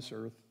do on this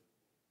earth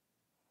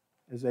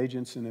as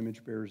agents and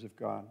image bearers of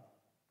God.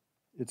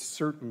 It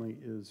certainly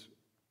is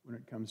when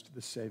it comes to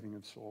the saving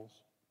of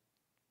souls.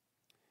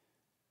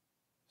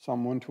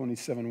 Psalm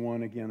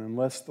 127:1 again,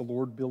 "Unless the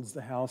Lord builds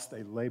the house,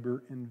 they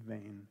labor in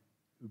vain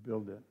who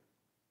build it."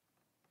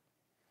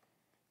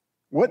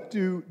 What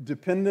do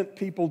dependent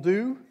people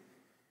do?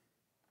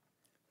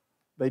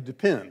 They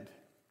depend.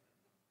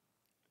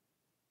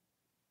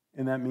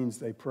 And that means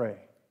they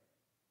pray.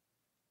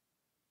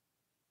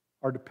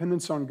 Our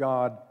dependence on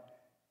God,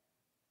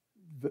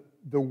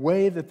 the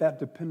way that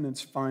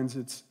dependence finds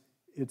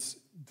its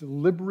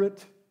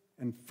deliberate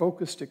and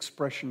focused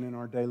expression in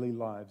our daily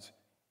lives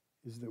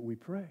is that we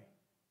pray.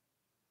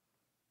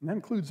 And that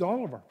includes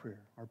all of our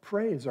prayer. Our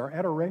praise, our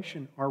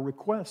adoration, our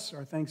requests,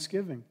 our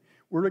thanksgiving.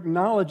 We're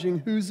acknowledging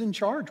who's in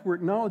charge. We're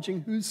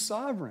acknowledging who's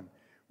sovereign.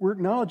 We're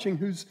acknowledging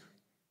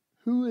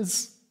who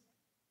is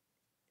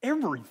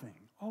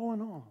everything, all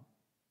in all.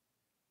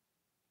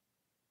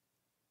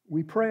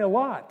 We pray a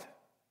lot.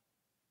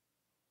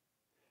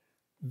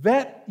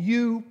 That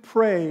you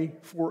pray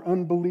for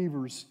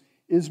unbelievers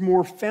is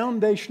more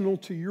foundational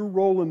to your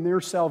role in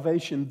their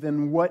salvation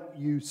than what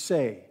you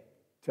say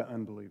to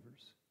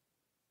unbelievers.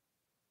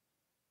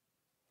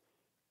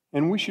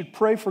 And we should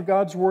pray for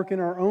God's work in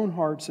our own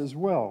hearts as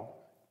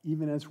well,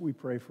 even as we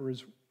pray for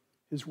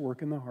his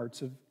work in the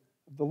hearts of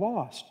the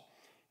lost.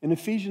 In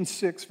Ephesians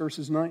 6,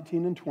 verses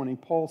 19 and 20,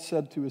 Paul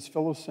said to his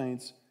fellow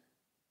saints,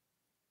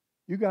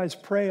 "You guys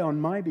pray on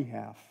my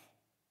behalf,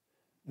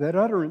 that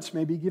utterance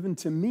may be given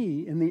to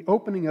me in the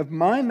opening of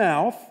my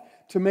mouth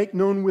to make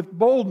known with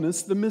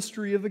boldness the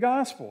mystery of the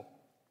gospel,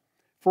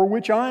 for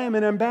which I am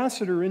an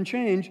ambassador in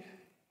chains,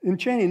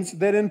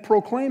 that in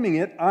proclaiming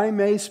it I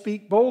may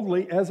speak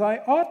boldly as I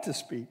ought to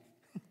speak."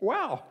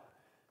 Wow.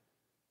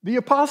 The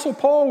Apostle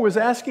Paul was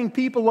asking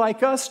people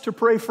like us to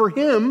pray for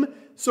him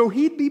so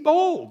he'd be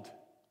bold.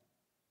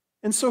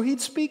 And so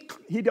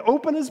he'd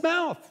open his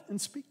mouth and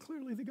speak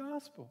clearly the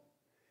gospel.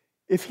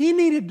 If he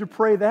needed to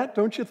pray that,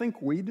 don't you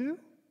think we do?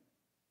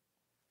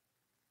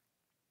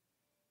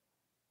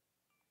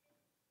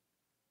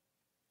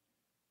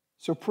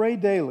 So pray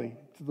daily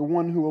to the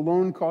one who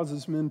alone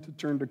causes men to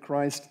turn to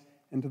Christ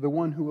and to the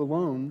one who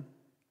alone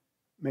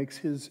makes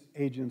his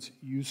agents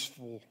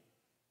useful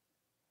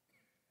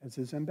as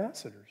his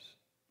ambassadors.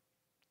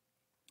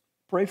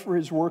 Pray for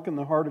his work in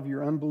the heart of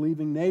your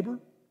unbelieving neighbor,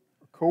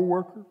 a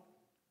co-worker,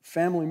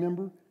 family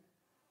member,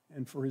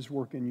 and for his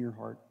work in your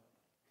heart.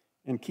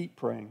 And keep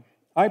praying.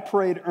 I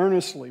prayed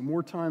earnestly,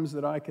 more times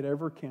than I could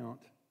ever count,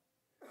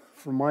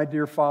 for my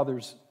dear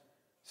father's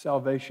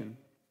salvation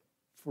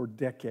for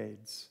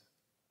decades.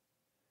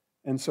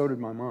 And so did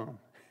my mom.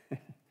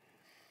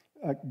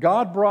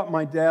 God brought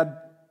my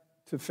dad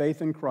to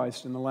faith in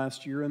Christ in the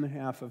last year and a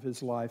half of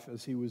his life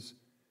as he was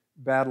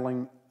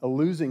battling a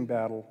losing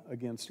battle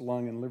against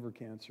lung and liver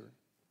cancer.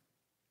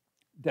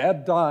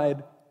 Dad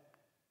died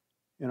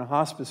in a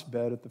hospice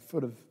bed at the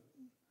foot of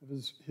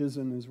his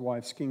and his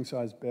wife's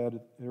king-size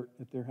bed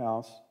at their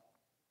house.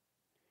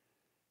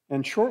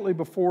 And shortly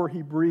before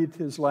he breathed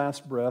his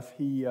last breath,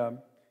 he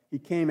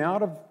came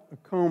out of a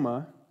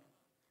coma,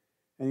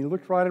 and he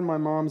looked right in my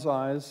mom's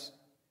eyes,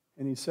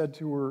 and he said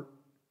to her,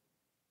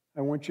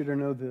 "I want you to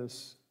know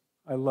this.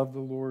 I love the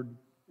Lord,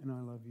 and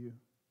I love you."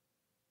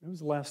 It was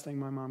the last thing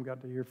my mom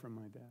got to hear from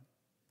my dad.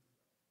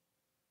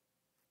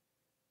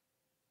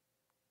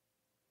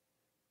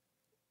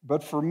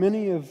 But for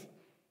many of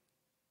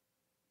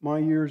my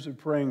years of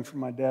praying for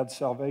my dad's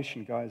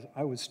salvation, guys,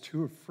 I was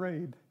too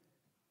afraid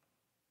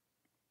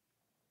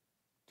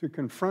to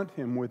confront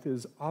him with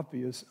his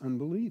obvious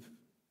unbelief.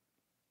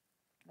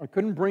 I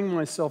couldn't bring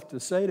myself to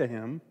say to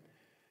him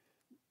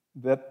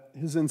that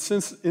his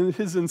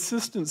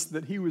insistence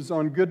that he was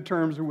on good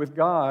terms with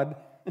God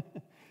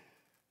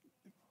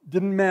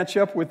didn't match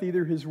up with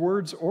either his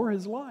words or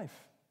his life.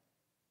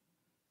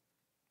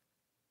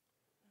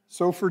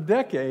 So for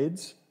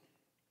decades,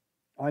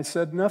 I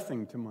said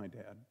nothing to my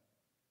dad,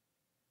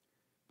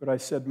 but I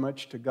said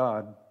much to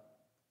God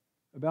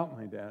about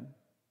my dad.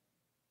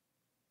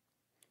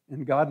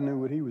 And God knew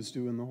what he was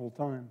doing the whole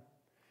time.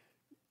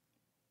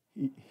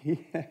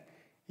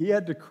 He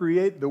had to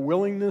create the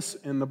willingness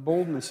and the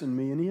boldness in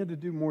me, and he had to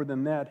do more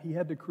than that. He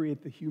had to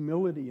create the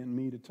humility in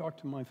me to talk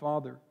to my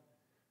father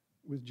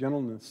with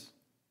gentleness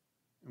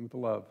and with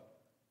love.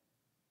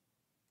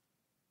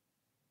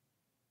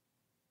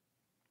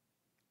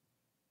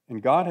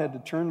 And God had to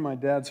turn my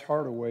dad's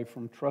heart away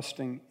from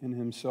trusting in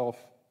himself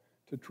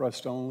to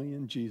trust only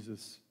in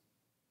Jesus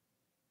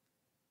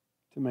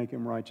to make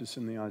him righteous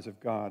in the eyes of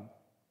God.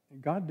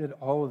 And God did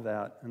all of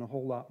that and a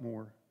whole lot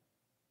more.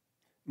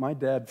 My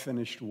dad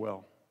finished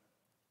well.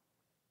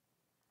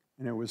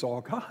 And it was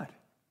all God.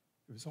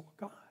 It was all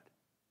God.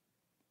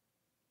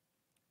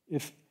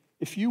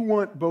 If you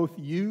want both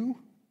you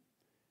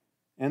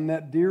and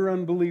that dear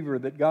unbeliever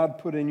that God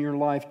put in your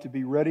life to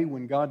be ready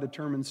when God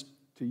determines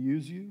to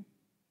use you,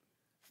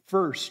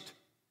 first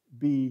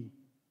be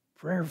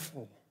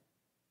prayerful.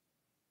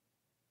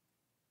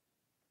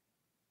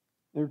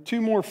 There are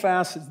two more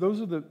facets.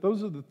 Those are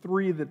the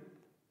three that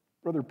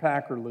Brother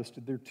Packer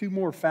listed. There are two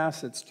more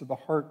facets to the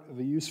heart of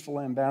a useful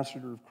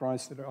ambassador of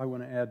Christ that I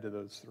want to add to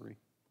those three.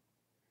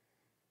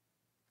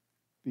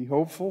 Be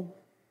hopeful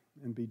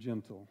and be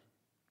gentle.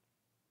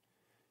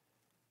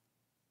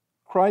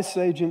 Christ's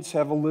agents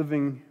have a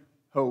living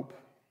hope.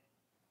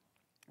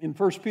 In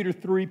 1 Peter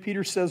 3,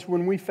 Peter says,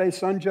 when we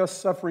face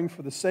unjust suffering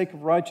for the sake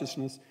of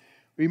righteousness,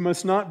 we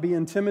must not be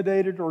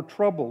intimidated or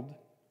troubled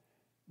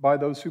by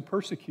those who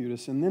persecute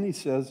us. And then he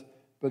says,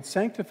 but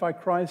sanctify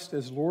Christ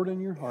as Lord in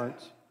your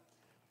hearts,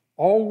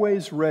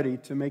 always ready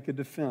to make a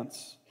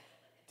defense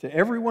to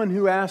everyone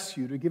who asks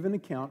you to give an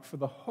account for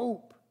the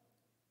hope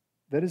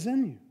that is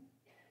in you,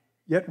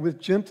 yet with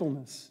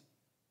gentleness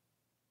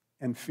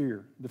and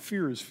fear. The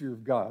fear is fear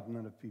of God,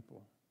 not of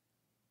people.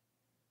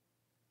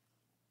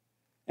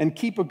 And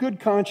keep a good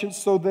conscience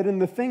so that in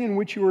the thing in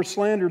which you are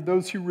slandered,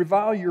 those who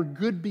revile your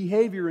good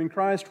behavior in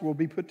Christ will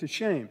be put to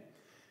shame.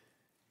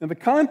 Now, the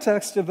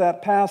context of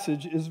that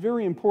passage is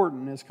very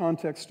important, as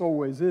context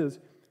always is.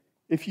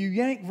 If you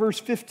yank verse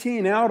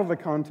 15 out of the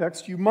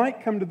context, you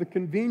might come to the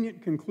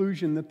convenient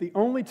conclusion that the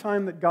only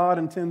time that God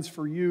intends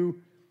for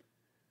you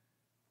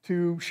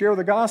to share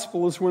the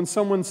gospel is when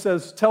someone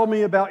says, tell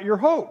me about your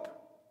hope.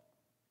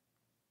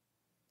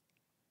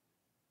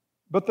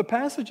 But the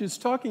passage is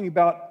talking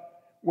about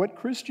what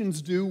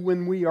Christians do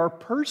when we are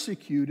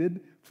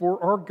persecuted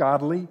for our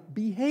godly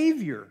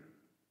behavior.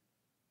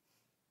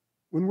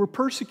 When we're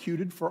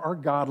persecuted for our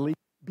godly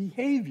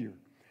behavior.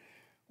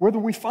 Whether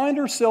we find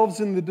ourselves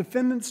in the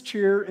defendant's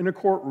chair in a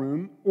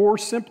courtroom or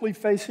simply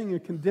facing a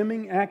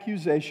condemning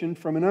accusation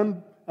from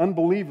an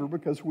unbeliever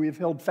because we have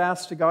held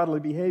fast to godly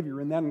behavior,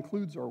 and that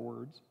includes our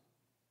words,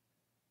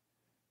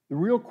 the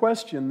real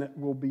question that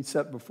will be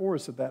set before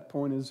us at that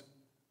point is,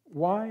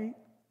 why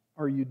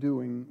are you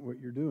doing what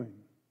you're doing?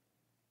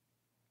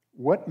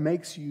 What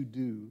makes you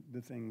do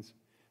the things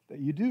that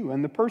you do?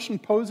 And the person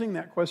posing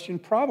that question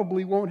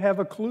probably won't have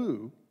a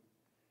clue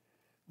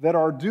that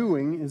our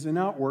doing is an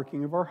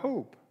outworking of our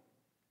hope.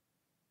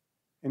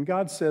 And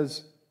God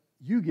says,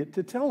 you get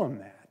to tell them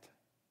that.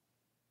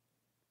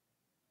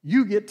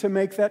 You get to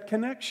make that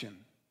connection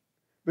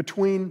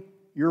between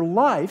your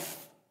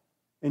life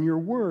and your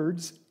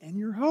words and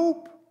your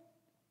hope.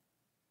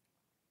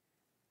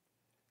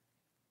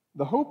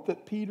 The hope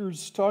that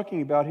Peter's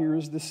talking about here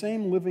is the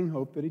same living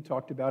hope that he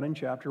talked about in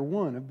chapter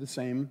 1 of the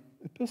same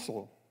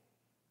epistle.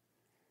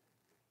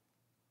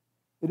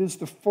 It is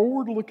the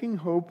forward-looking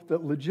hope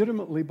that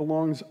legitimately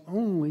belongs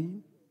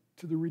only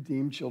to the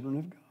redeemed children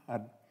of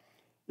God.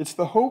 It's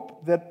the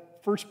hope that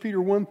 1 Peter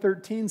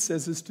 1:13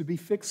 says is to be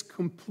fixed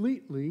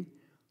completely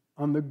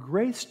on the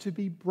grace to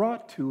be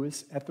brought to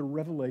us at the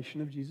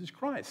revelation of Jesus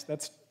Christ.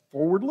 That's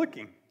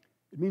forward-looking.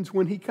 It means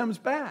when he comes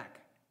back.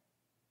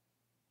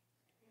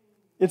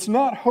 It's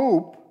not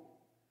hope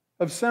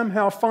of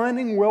somehow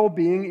finding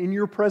well-being in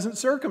your present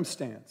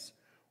circumstance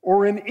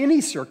or in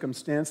any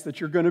circumstance that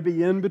you're going to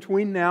be in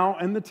between now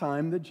and the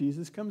time that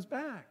Jesus comes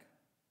back.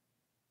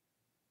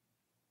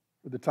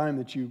 Or the time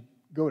that you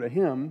go to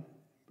him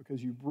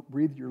because you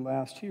breathe your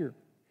last here.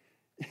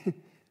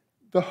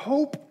 The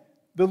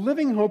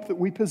living hope that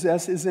we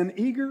possess is an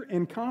eager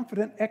and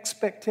confident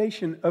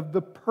expectation of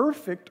the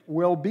perfect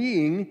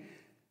well-being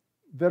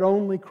that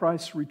only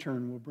Christ's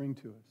return will bring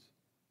to us.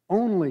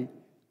 Only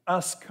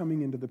us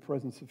coming into the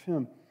presence of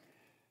him,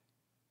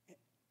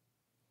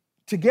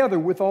 together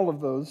with all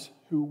of those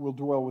who will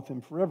dwell with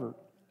him forever.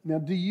 Now,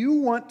 do you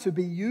want to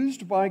be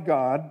used by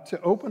God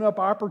to open up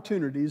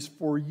opportunities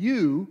for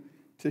you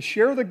to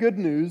share the good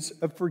news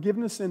of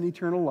forgiveness and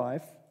eternal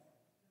life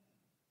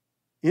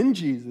in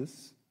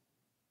Jesus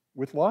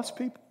with lost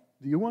people?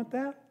 Do you want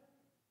that?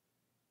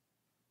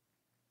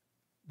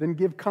 Then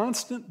give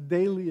constant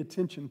daily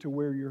attention to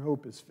where your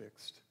hope is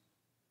fixed.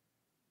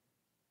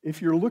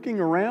 If you're looking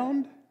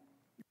around,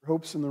 your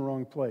hope's in the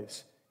wrong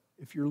place.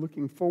 If you're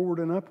looking forward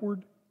and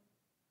upward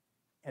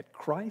at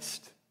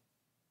Christ,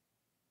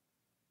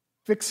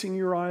 fixing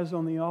your eyes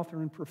on the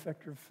author and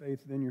perfecter of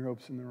faith, then your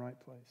hope's in the right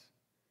place.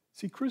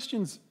 See,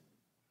 Christians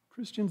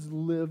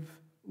live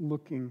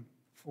looking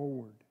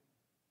forward.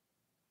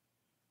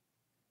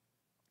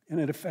 And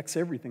it affects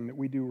everything that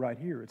we do right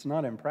here. It's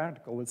not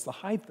impractical, it's the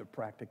height of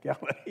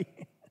practicality.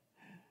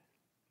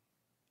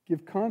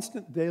 Give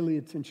constant daily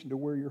attention to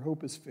where your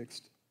hope is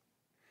fixed.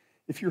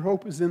 If your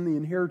hope is in the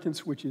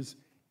inheritance which is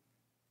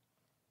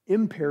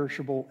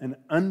imperishable and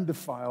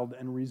undefiled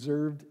and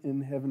reserved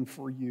in heaven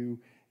for you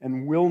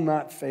and will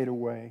not fade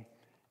away,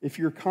 if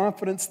your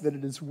confidence that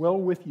it is well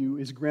with you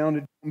is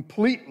grounded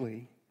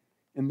completely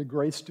in the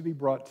grace to be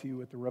brought to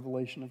you at the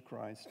revelation of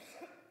Christ,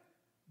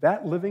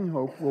 that living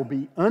hope will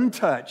be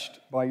untouched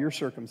by your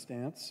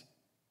circumstance,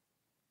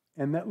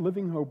 and that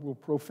living hope will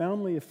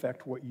profoundly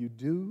affect what you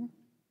do,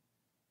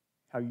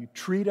 how you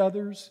treat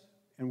others,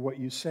 and what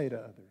you say to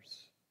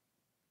others.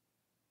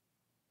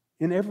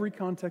 In every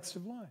context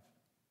of life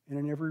and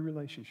in every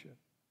relationship.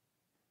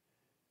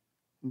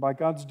 And by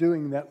God's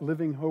doing, that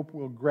living hope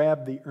will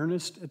grab the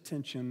earnest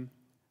attention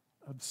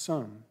of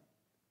some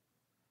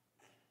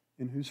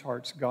in whose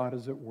hearts God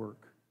is at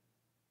work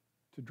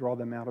to draw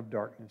them out of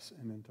darkness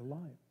and into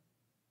light.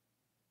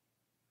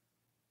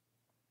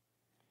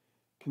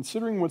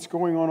 Considering what's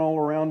going on all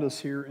around us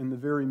here in the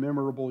very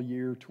memorable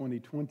year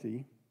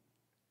 2020,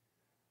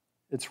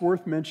 it's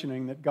worth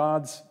mentioning that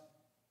God's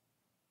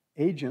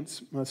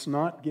agents must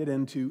not get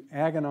into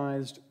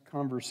agonized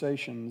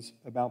conversations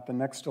about the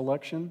next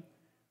election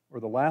or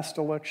the last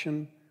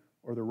election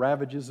or the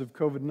ravages of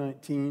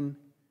COVID-19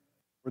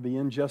 or the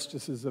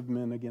injustices of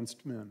men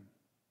against men.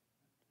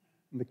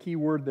 And the key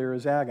word there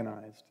is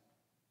agonized.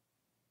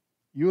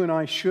 You and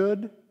I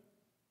should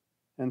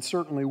and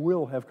certainly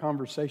will have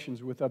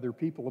conversations with other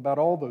people about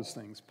all those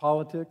things,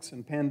 politics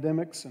and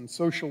pandemics and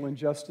social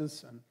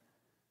injustice and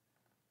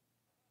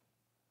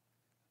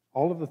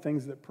all of the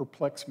things that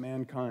perplex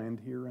mankind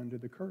here under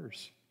the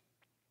curse.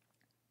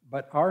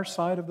 But our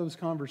side of those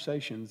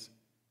conversations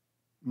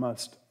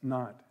must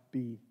not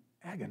be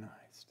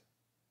agonized.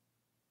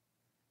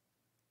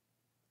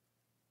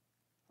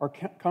 Our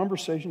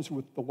conversations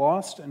with the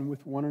lost and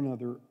with one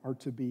another are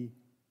to be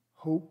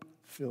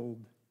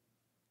hope-filled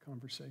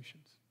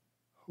conversations.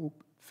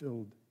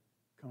 Hope-filled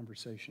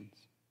conversations.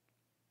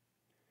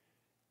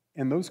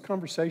 And those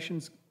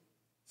conversations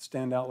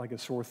stand out like a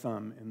sore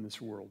thumb in this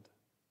world.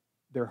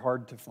 They're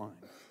hard to find.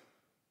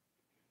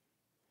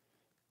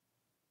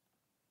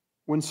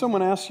 When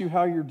someone asks you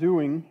how you're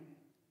doing,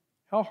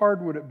 how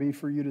hard would it be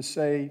for you to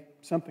say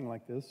something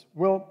like this?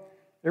 Well,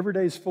 every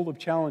day is full of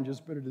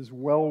challenges, but it is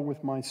well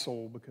with my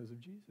soul because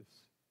of Jesus.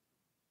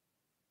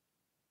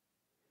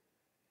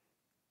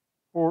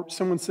 Or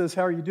someone says,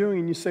 how are you doing?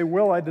 And you say,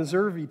 well, I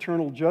deserve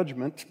eternal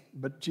judgment,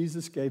 but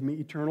Jesus gave me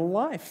eternal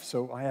life,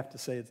 so I have to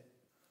say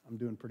I'm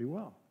doing pretty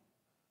well.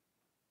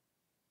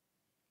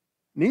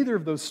 Neither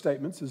of those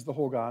statements is the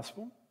whole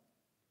gospel,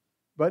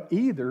 but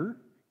either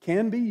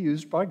can be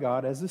used by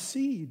God as a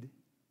seed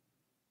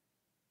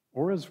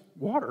or as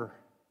water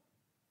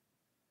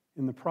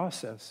in the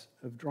process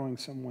of drawing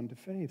someone to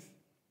faith,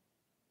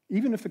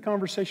 even if the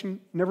conversation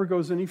never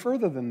goes any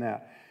further than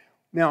that.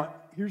 Now,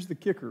 here's the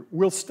kicker.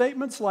 Will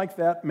statements like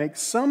that make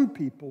some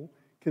people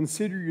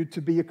consider you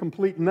to be a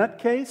complete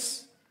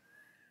nutcase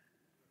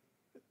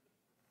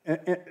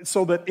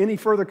so that any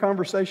further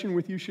conversation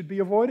with you should be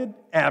avoided?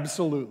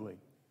 Absolutely.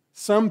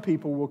 Some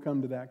people will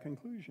come to that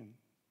conclusion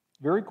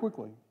very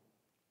quickly.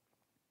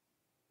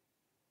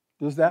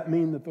 Does that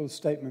mean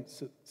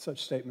that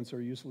such statements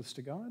are useless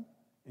to God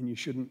and you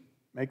shouldn't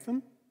make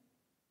them?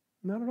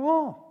 Not at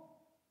all.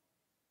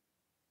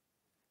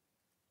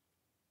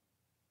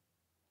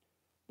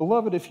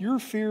 Beloved, if your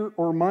fear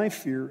or my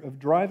fear of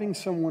driving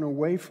someone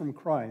away from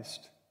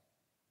Christ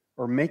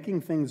or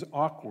making things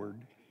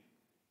awkward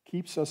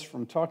keeps us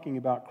from talking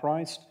about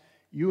Christ,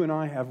 you and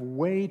I have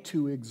way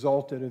too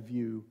exalted a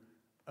view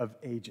of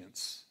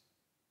agents.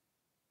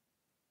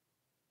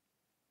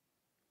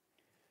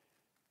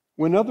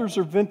 When others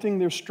are venting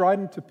their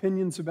strident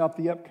opinions about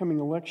the upcoming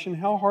election,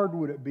 how hard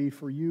would it be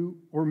for you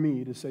or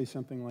me to say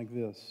something like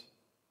this?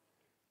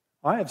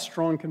 I have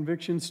strong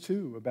convictions,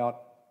 too,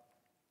 about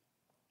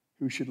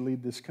who should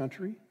lead this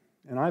country,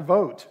 and I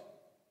vote.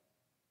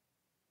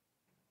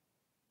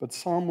 But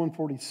Psalm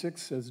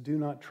 146 says, do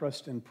not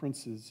trust in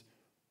princes,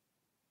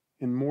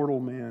 in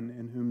mortal man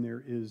in whom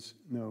there is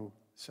no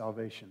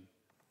salvation.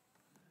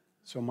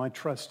 So my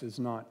trust is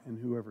not in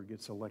whoever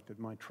gets elected.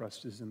 My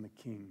trust is in the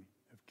King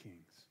of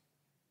Kings.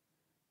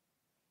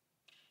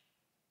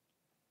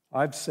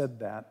 I've said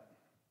that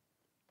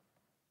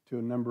to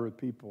a number of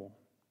people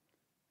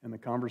And the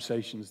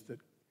conversations that,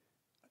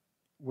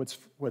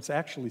 what's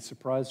actually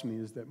surprised me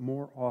is that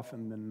more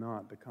often than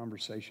not, the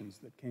conversations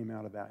that came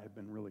out of that have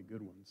been really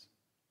good ones.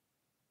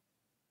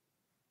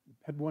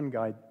 Had one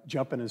guy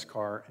jump in his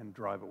car and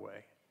drive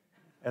away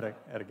at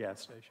a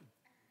gas station.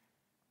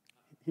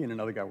 He and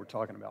another guy were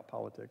talking about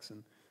politics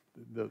and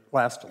the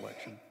last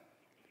election.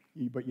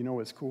 But you know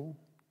what's cool?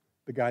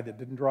 The guy that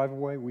didn't drive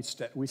away, we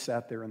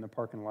sat there in the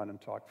parking lot and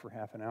talked for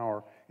half an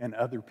hour, and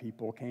other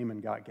people came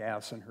and got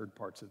gas and heard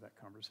parts of that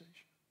conversation.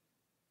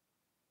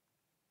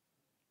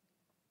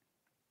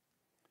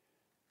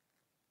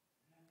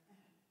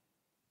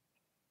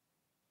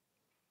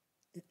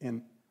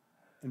 And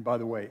by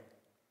the way,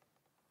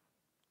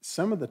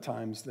 some of the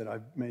times that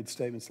I've made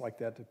statements like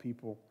that to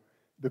people,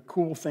 the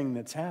cool thing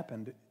that's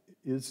happened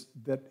is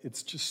that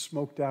it's just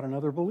smoked out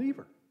another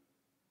believer.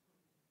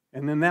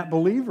 And then that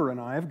believer and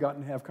I have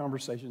gotten to have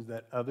conversations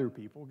that other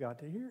people got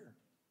to hear.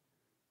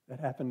 That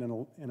happened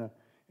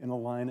in a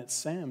line at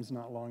Sam's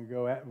not long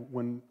ago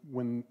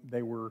when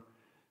they were,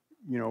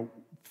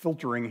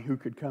 filtering who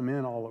could come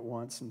in all at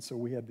once. And so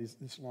we had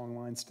this long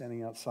line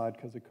standing outside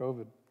because of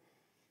COVID.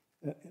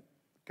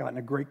 Got in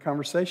a great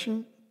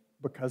conversation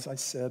because I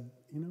said,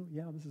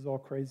 this is all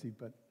crazy,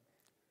 but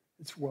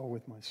it's well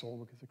with my soul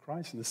because of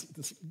Christ. And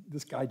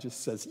this guy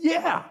just says,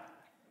 yeah!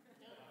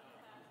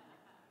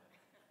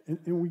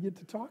 And we get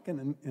to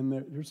talking, and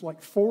there's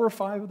like 4 or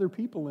 5 other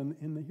people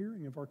in the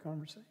hearing of our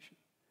conversation.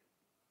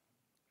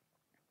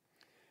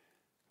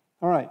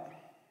 All right.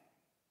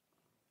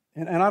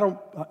 And I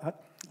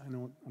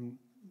know I'm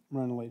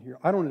running late here.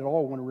 I don't at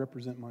all want to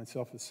represent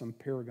myself as some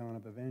paragon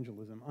of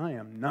evangelism. I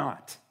am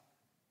not.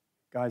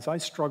 Guys, I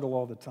struggle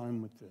all the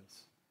time with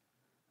this.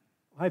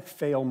 I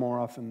fail more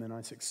often than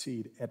I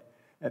succeed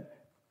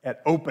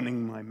at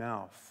opening my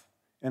mouth.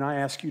 And I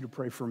ask you to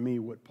pray for me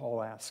what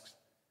Paul asks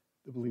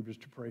the believers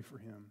to pray for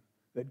him.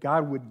 That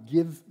God would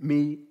give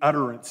me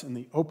utterance in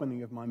the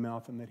opening of my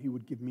mouth and that he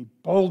would give me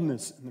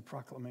boldness in the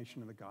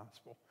proclamation of the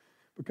gospel.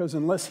 Because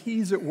unless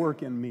he's at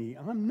work in me,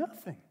 I'm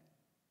nothing.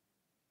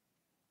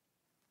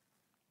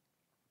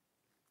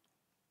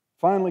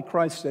 Finally,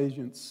 Christ's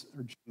agents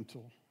are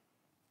gentle.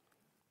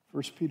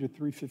 1 Peter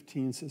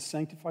 3:15 says,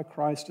 sanctify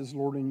Christ as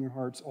Lord in your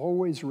hearts,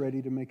 always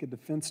ready to make a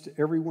defense to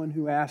everyone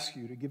who asks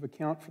you to give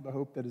account for the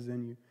hope that is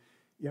in you,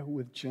 yet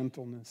with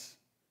gentleness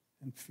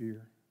and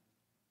fear.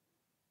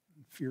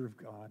 And fear of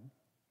God,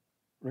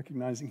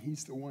 recognizing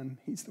he's the one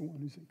who's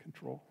in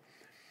control.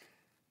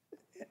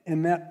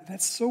 And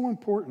that's so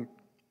important.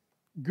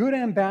 Good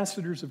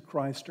ambassadors of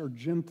Christ are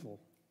gentle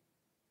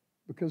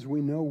because we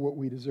know what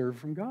we deserve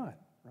from God,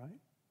 right?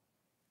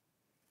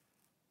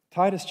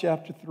 Titus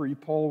chapter 3,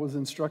 Paul was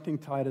instructing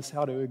Titus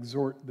how to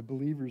exhort the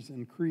believers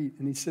in Crete.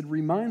 And he said,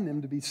 remind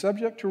them to be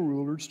subject to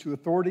rulers, to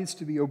authorities,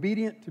 to be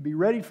obedient, to be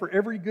ready for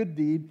every good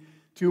deed,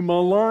 to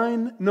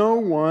malign no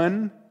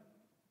one.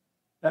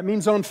 That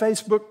means on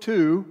Facebook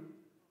too.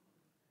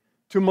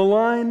 To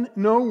malign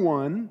no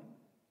one.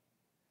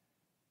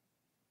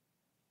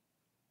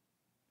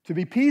 To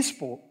be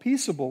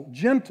peaceable,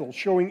 gentle,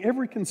 showing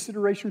every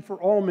consideration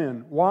for all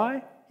men.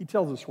 Why? He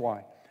tells us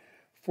why.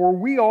 For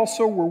we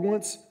also were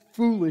once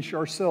foolish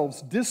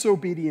ourselves,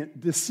 disobedient,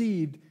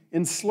 deceived,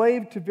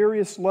 enslaved to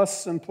various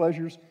lusts and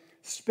pleasures,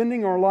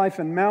 spending our life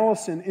in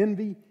malice and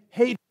envy,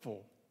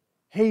 hateful,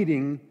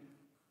 hating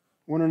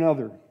one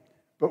another.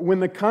 But when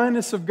the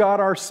kindness of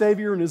God our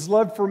Savior and his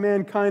love for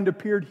mankind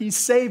appeared, he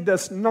saved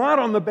us not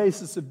on the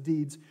basis of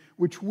deeds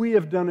which we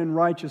have done in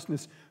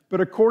righteousness, but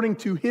according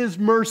to his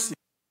mercy,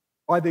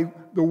 by the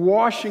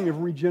washing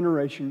of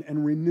regeneration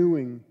and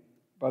renewing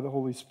by the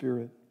Holy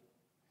Spirit,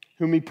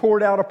 whom he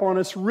poured out upon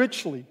us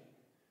richly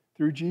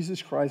through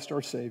Jesus Christ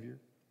our Savior,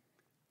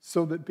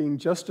 so that being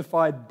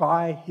justified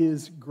by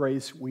his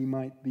grace, we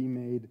might be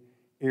made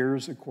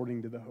heirs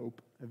according to the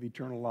hope of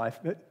eternal life.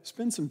 But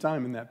spend some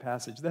time in that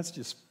passage. That's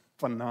just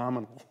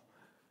phenomenal.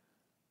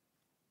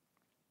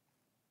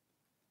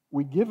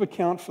 We give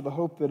account for the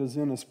hope that is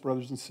in us,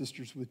 brothers and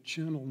sisters, with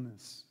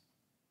gentleness,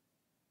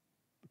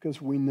 because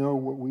we know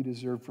what we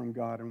deserve from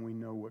God and we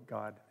know what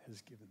God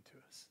has given to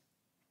us.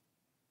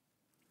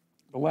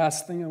 The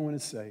last thing I want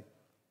to say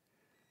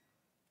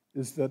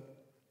is that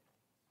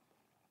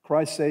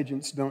Christ's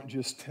agents don't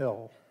just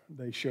tell,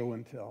 they show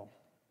and tell.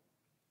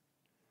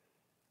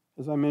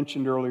 As I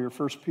mentioned earlier,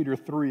 1 Peter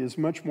 3 is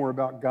much more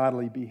about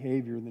godly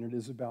behavior than it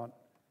is about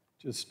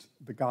just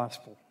the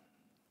gospel.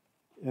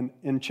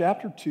 In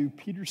chapter 2,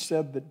 Peter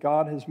said that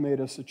God has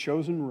made us a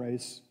chosen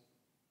race,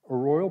 a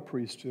royal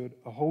priesthood,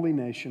 a holy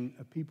nation,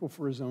 a people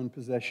for his own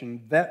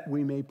possession, that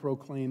we may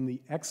proclaim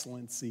the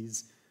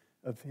excellencies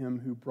of him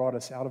who brought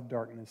us out of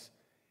darkness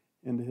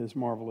into his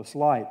marvelous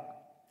light.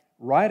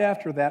 Right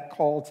after that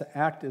call to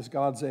act as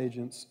God's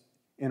agents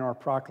in our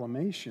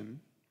proclamation,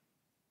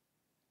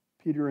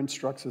 Peter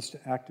instructs us to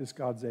act as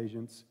God's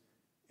agents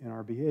in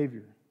our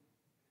behavior.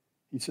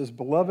 He says,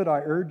 beloved,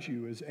 I urge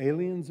you as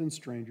aliens and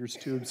strangers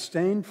to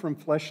abstain from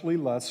fleshly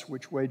lusts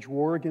which wage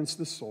war against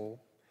the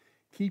soul.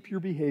 Keep your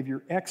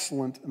behavior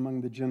excellent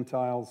among the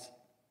Gentiles,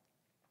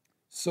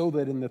 so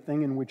that in the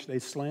thing in which they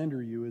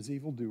slander you as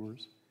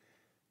evildoers,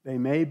 They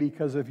may,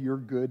 because of your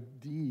good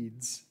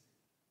deeds,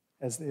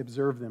 as they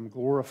observe them,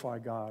 glorify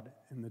God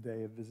in the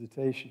day of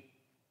visitation.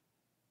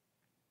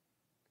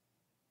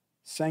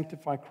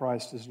 Sanctify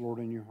Christ as Lord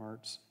in your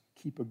hearts.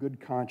 Keep a good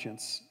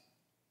conscience,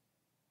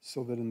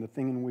 so that in the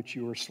thing in which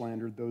you are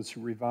slandered, those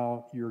who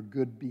revile your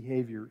good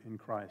behavior in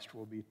Christ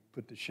will be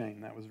put to shame.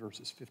 That was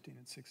verses 15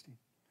 and 16.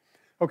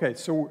 Okay,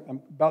 so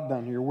I'm about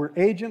done here. We're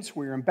agents,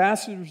 we're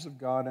ambassadors of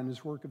God and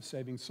His work of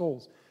saving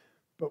souls,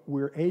 but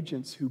we're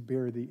agents who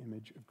bear the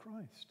image of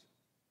Christ.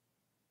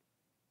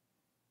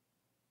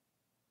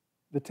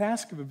 The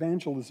task of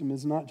evangelism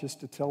is not just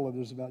to tell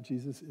others about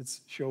Jesus,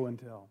 it's show and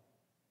tell.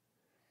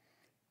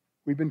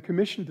 We've been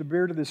commissioned to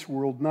bear to this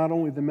world not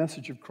only the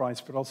message of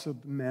Christ, but also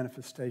the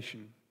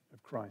manifestation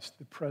of Christ,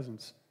 the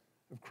presence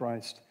of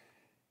Christ.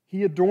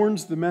 He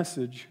adorns the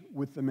message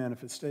with the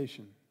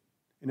manifestation.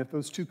 And if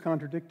those two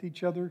contradict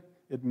each other,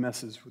 it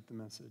messes with the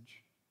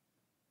message.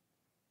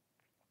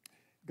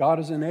 God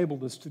has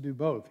enabled us to do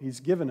both. He's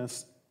given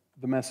us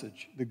the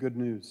message, the good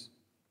news,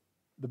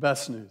 the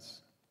best news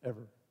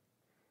ever.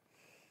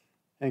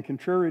 And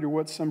contrary to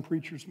what some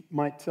preachers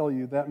might tell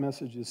you, that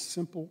message is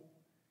simple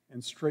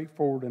and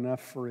straightforward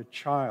enough for a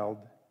child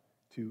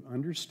to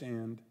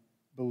understand,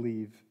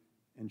 believe,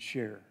 and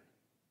share.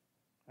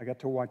 I got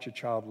to watch a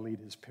child lead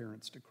his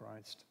parents to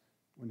Christ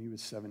when he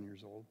was 7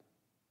 years old.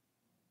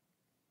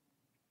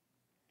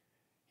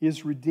 He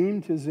has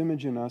redeemed His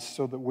image in us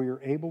so that we are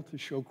able to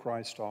show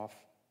Christ off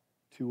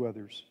to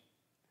others.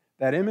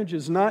 That image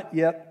is not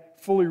yet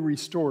fully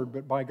restored,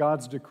 but by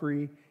God's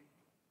decree,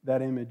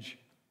 that image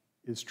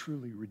is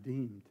truly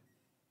redeemed.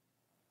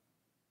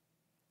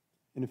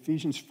 In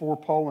Ephesians 4,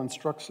 Paul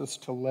instructs us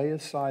to lay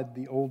aside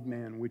the old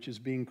man, which is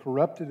being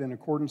corrupted in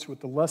accordance with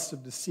the lusts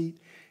of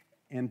deceit,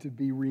 and to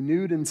be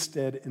renewed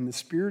instead in the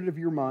spirit of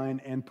your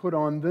mind, and put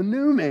on the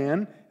new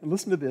man, and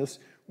listen to this,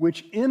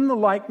 which in the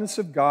likeness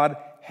of God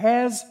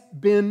has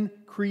been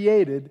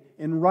created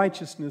in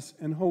righteousness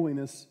and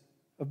holiness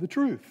of the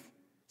truth.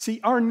 See,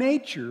 our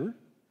nature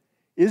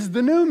is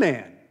the new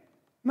man,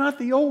 not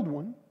the old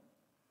one,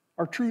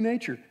 our true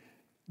nature.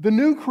 The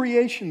new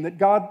creation that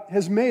God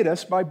has made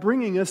us by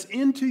bringing us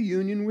into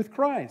union with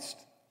Christ.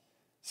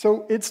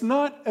 So it's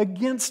not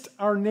against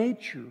our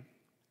nature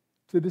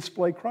to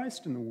display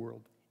Christ in the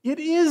world. It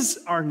is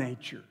our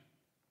nature.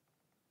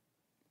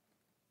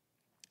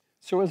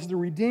 So as the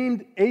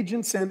redeemed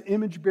agents and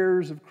image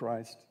bearers of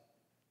Christ,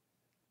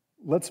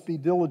 let's be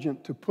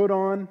diligent to put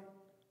on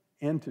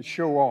and to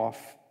show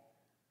off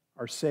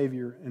our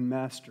Savior and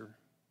Master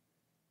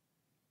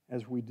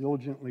as we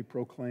diligently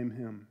proclaim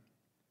Him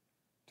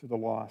to the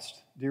lost.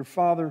 Dear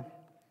Father,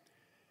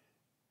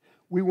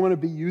 we want to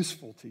be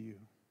useful to You,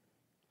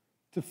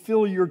 to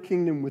fill Your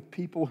kingdom with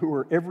people who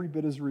are every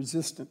bit as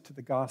resistant to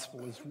the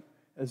gospel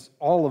as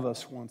all of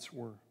us once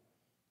were.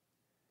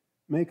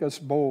 Make us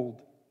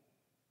bold,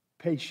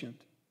 patient,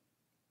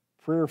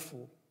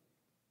 prayerful,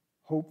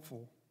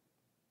 hopeful,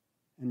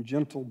 and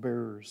gentle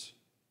bearers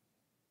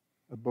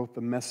of both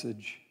the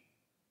message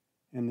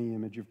and the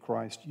image of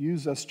Christ.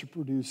 Use us to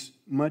produce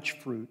much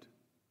fruit,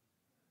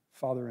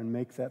 Father, and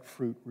make that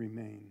fruit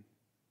remain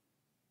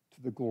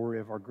to the glory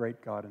of our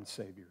great God and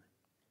Savior,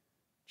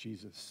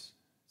 Jesus.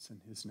 It's in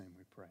His name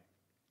we pray.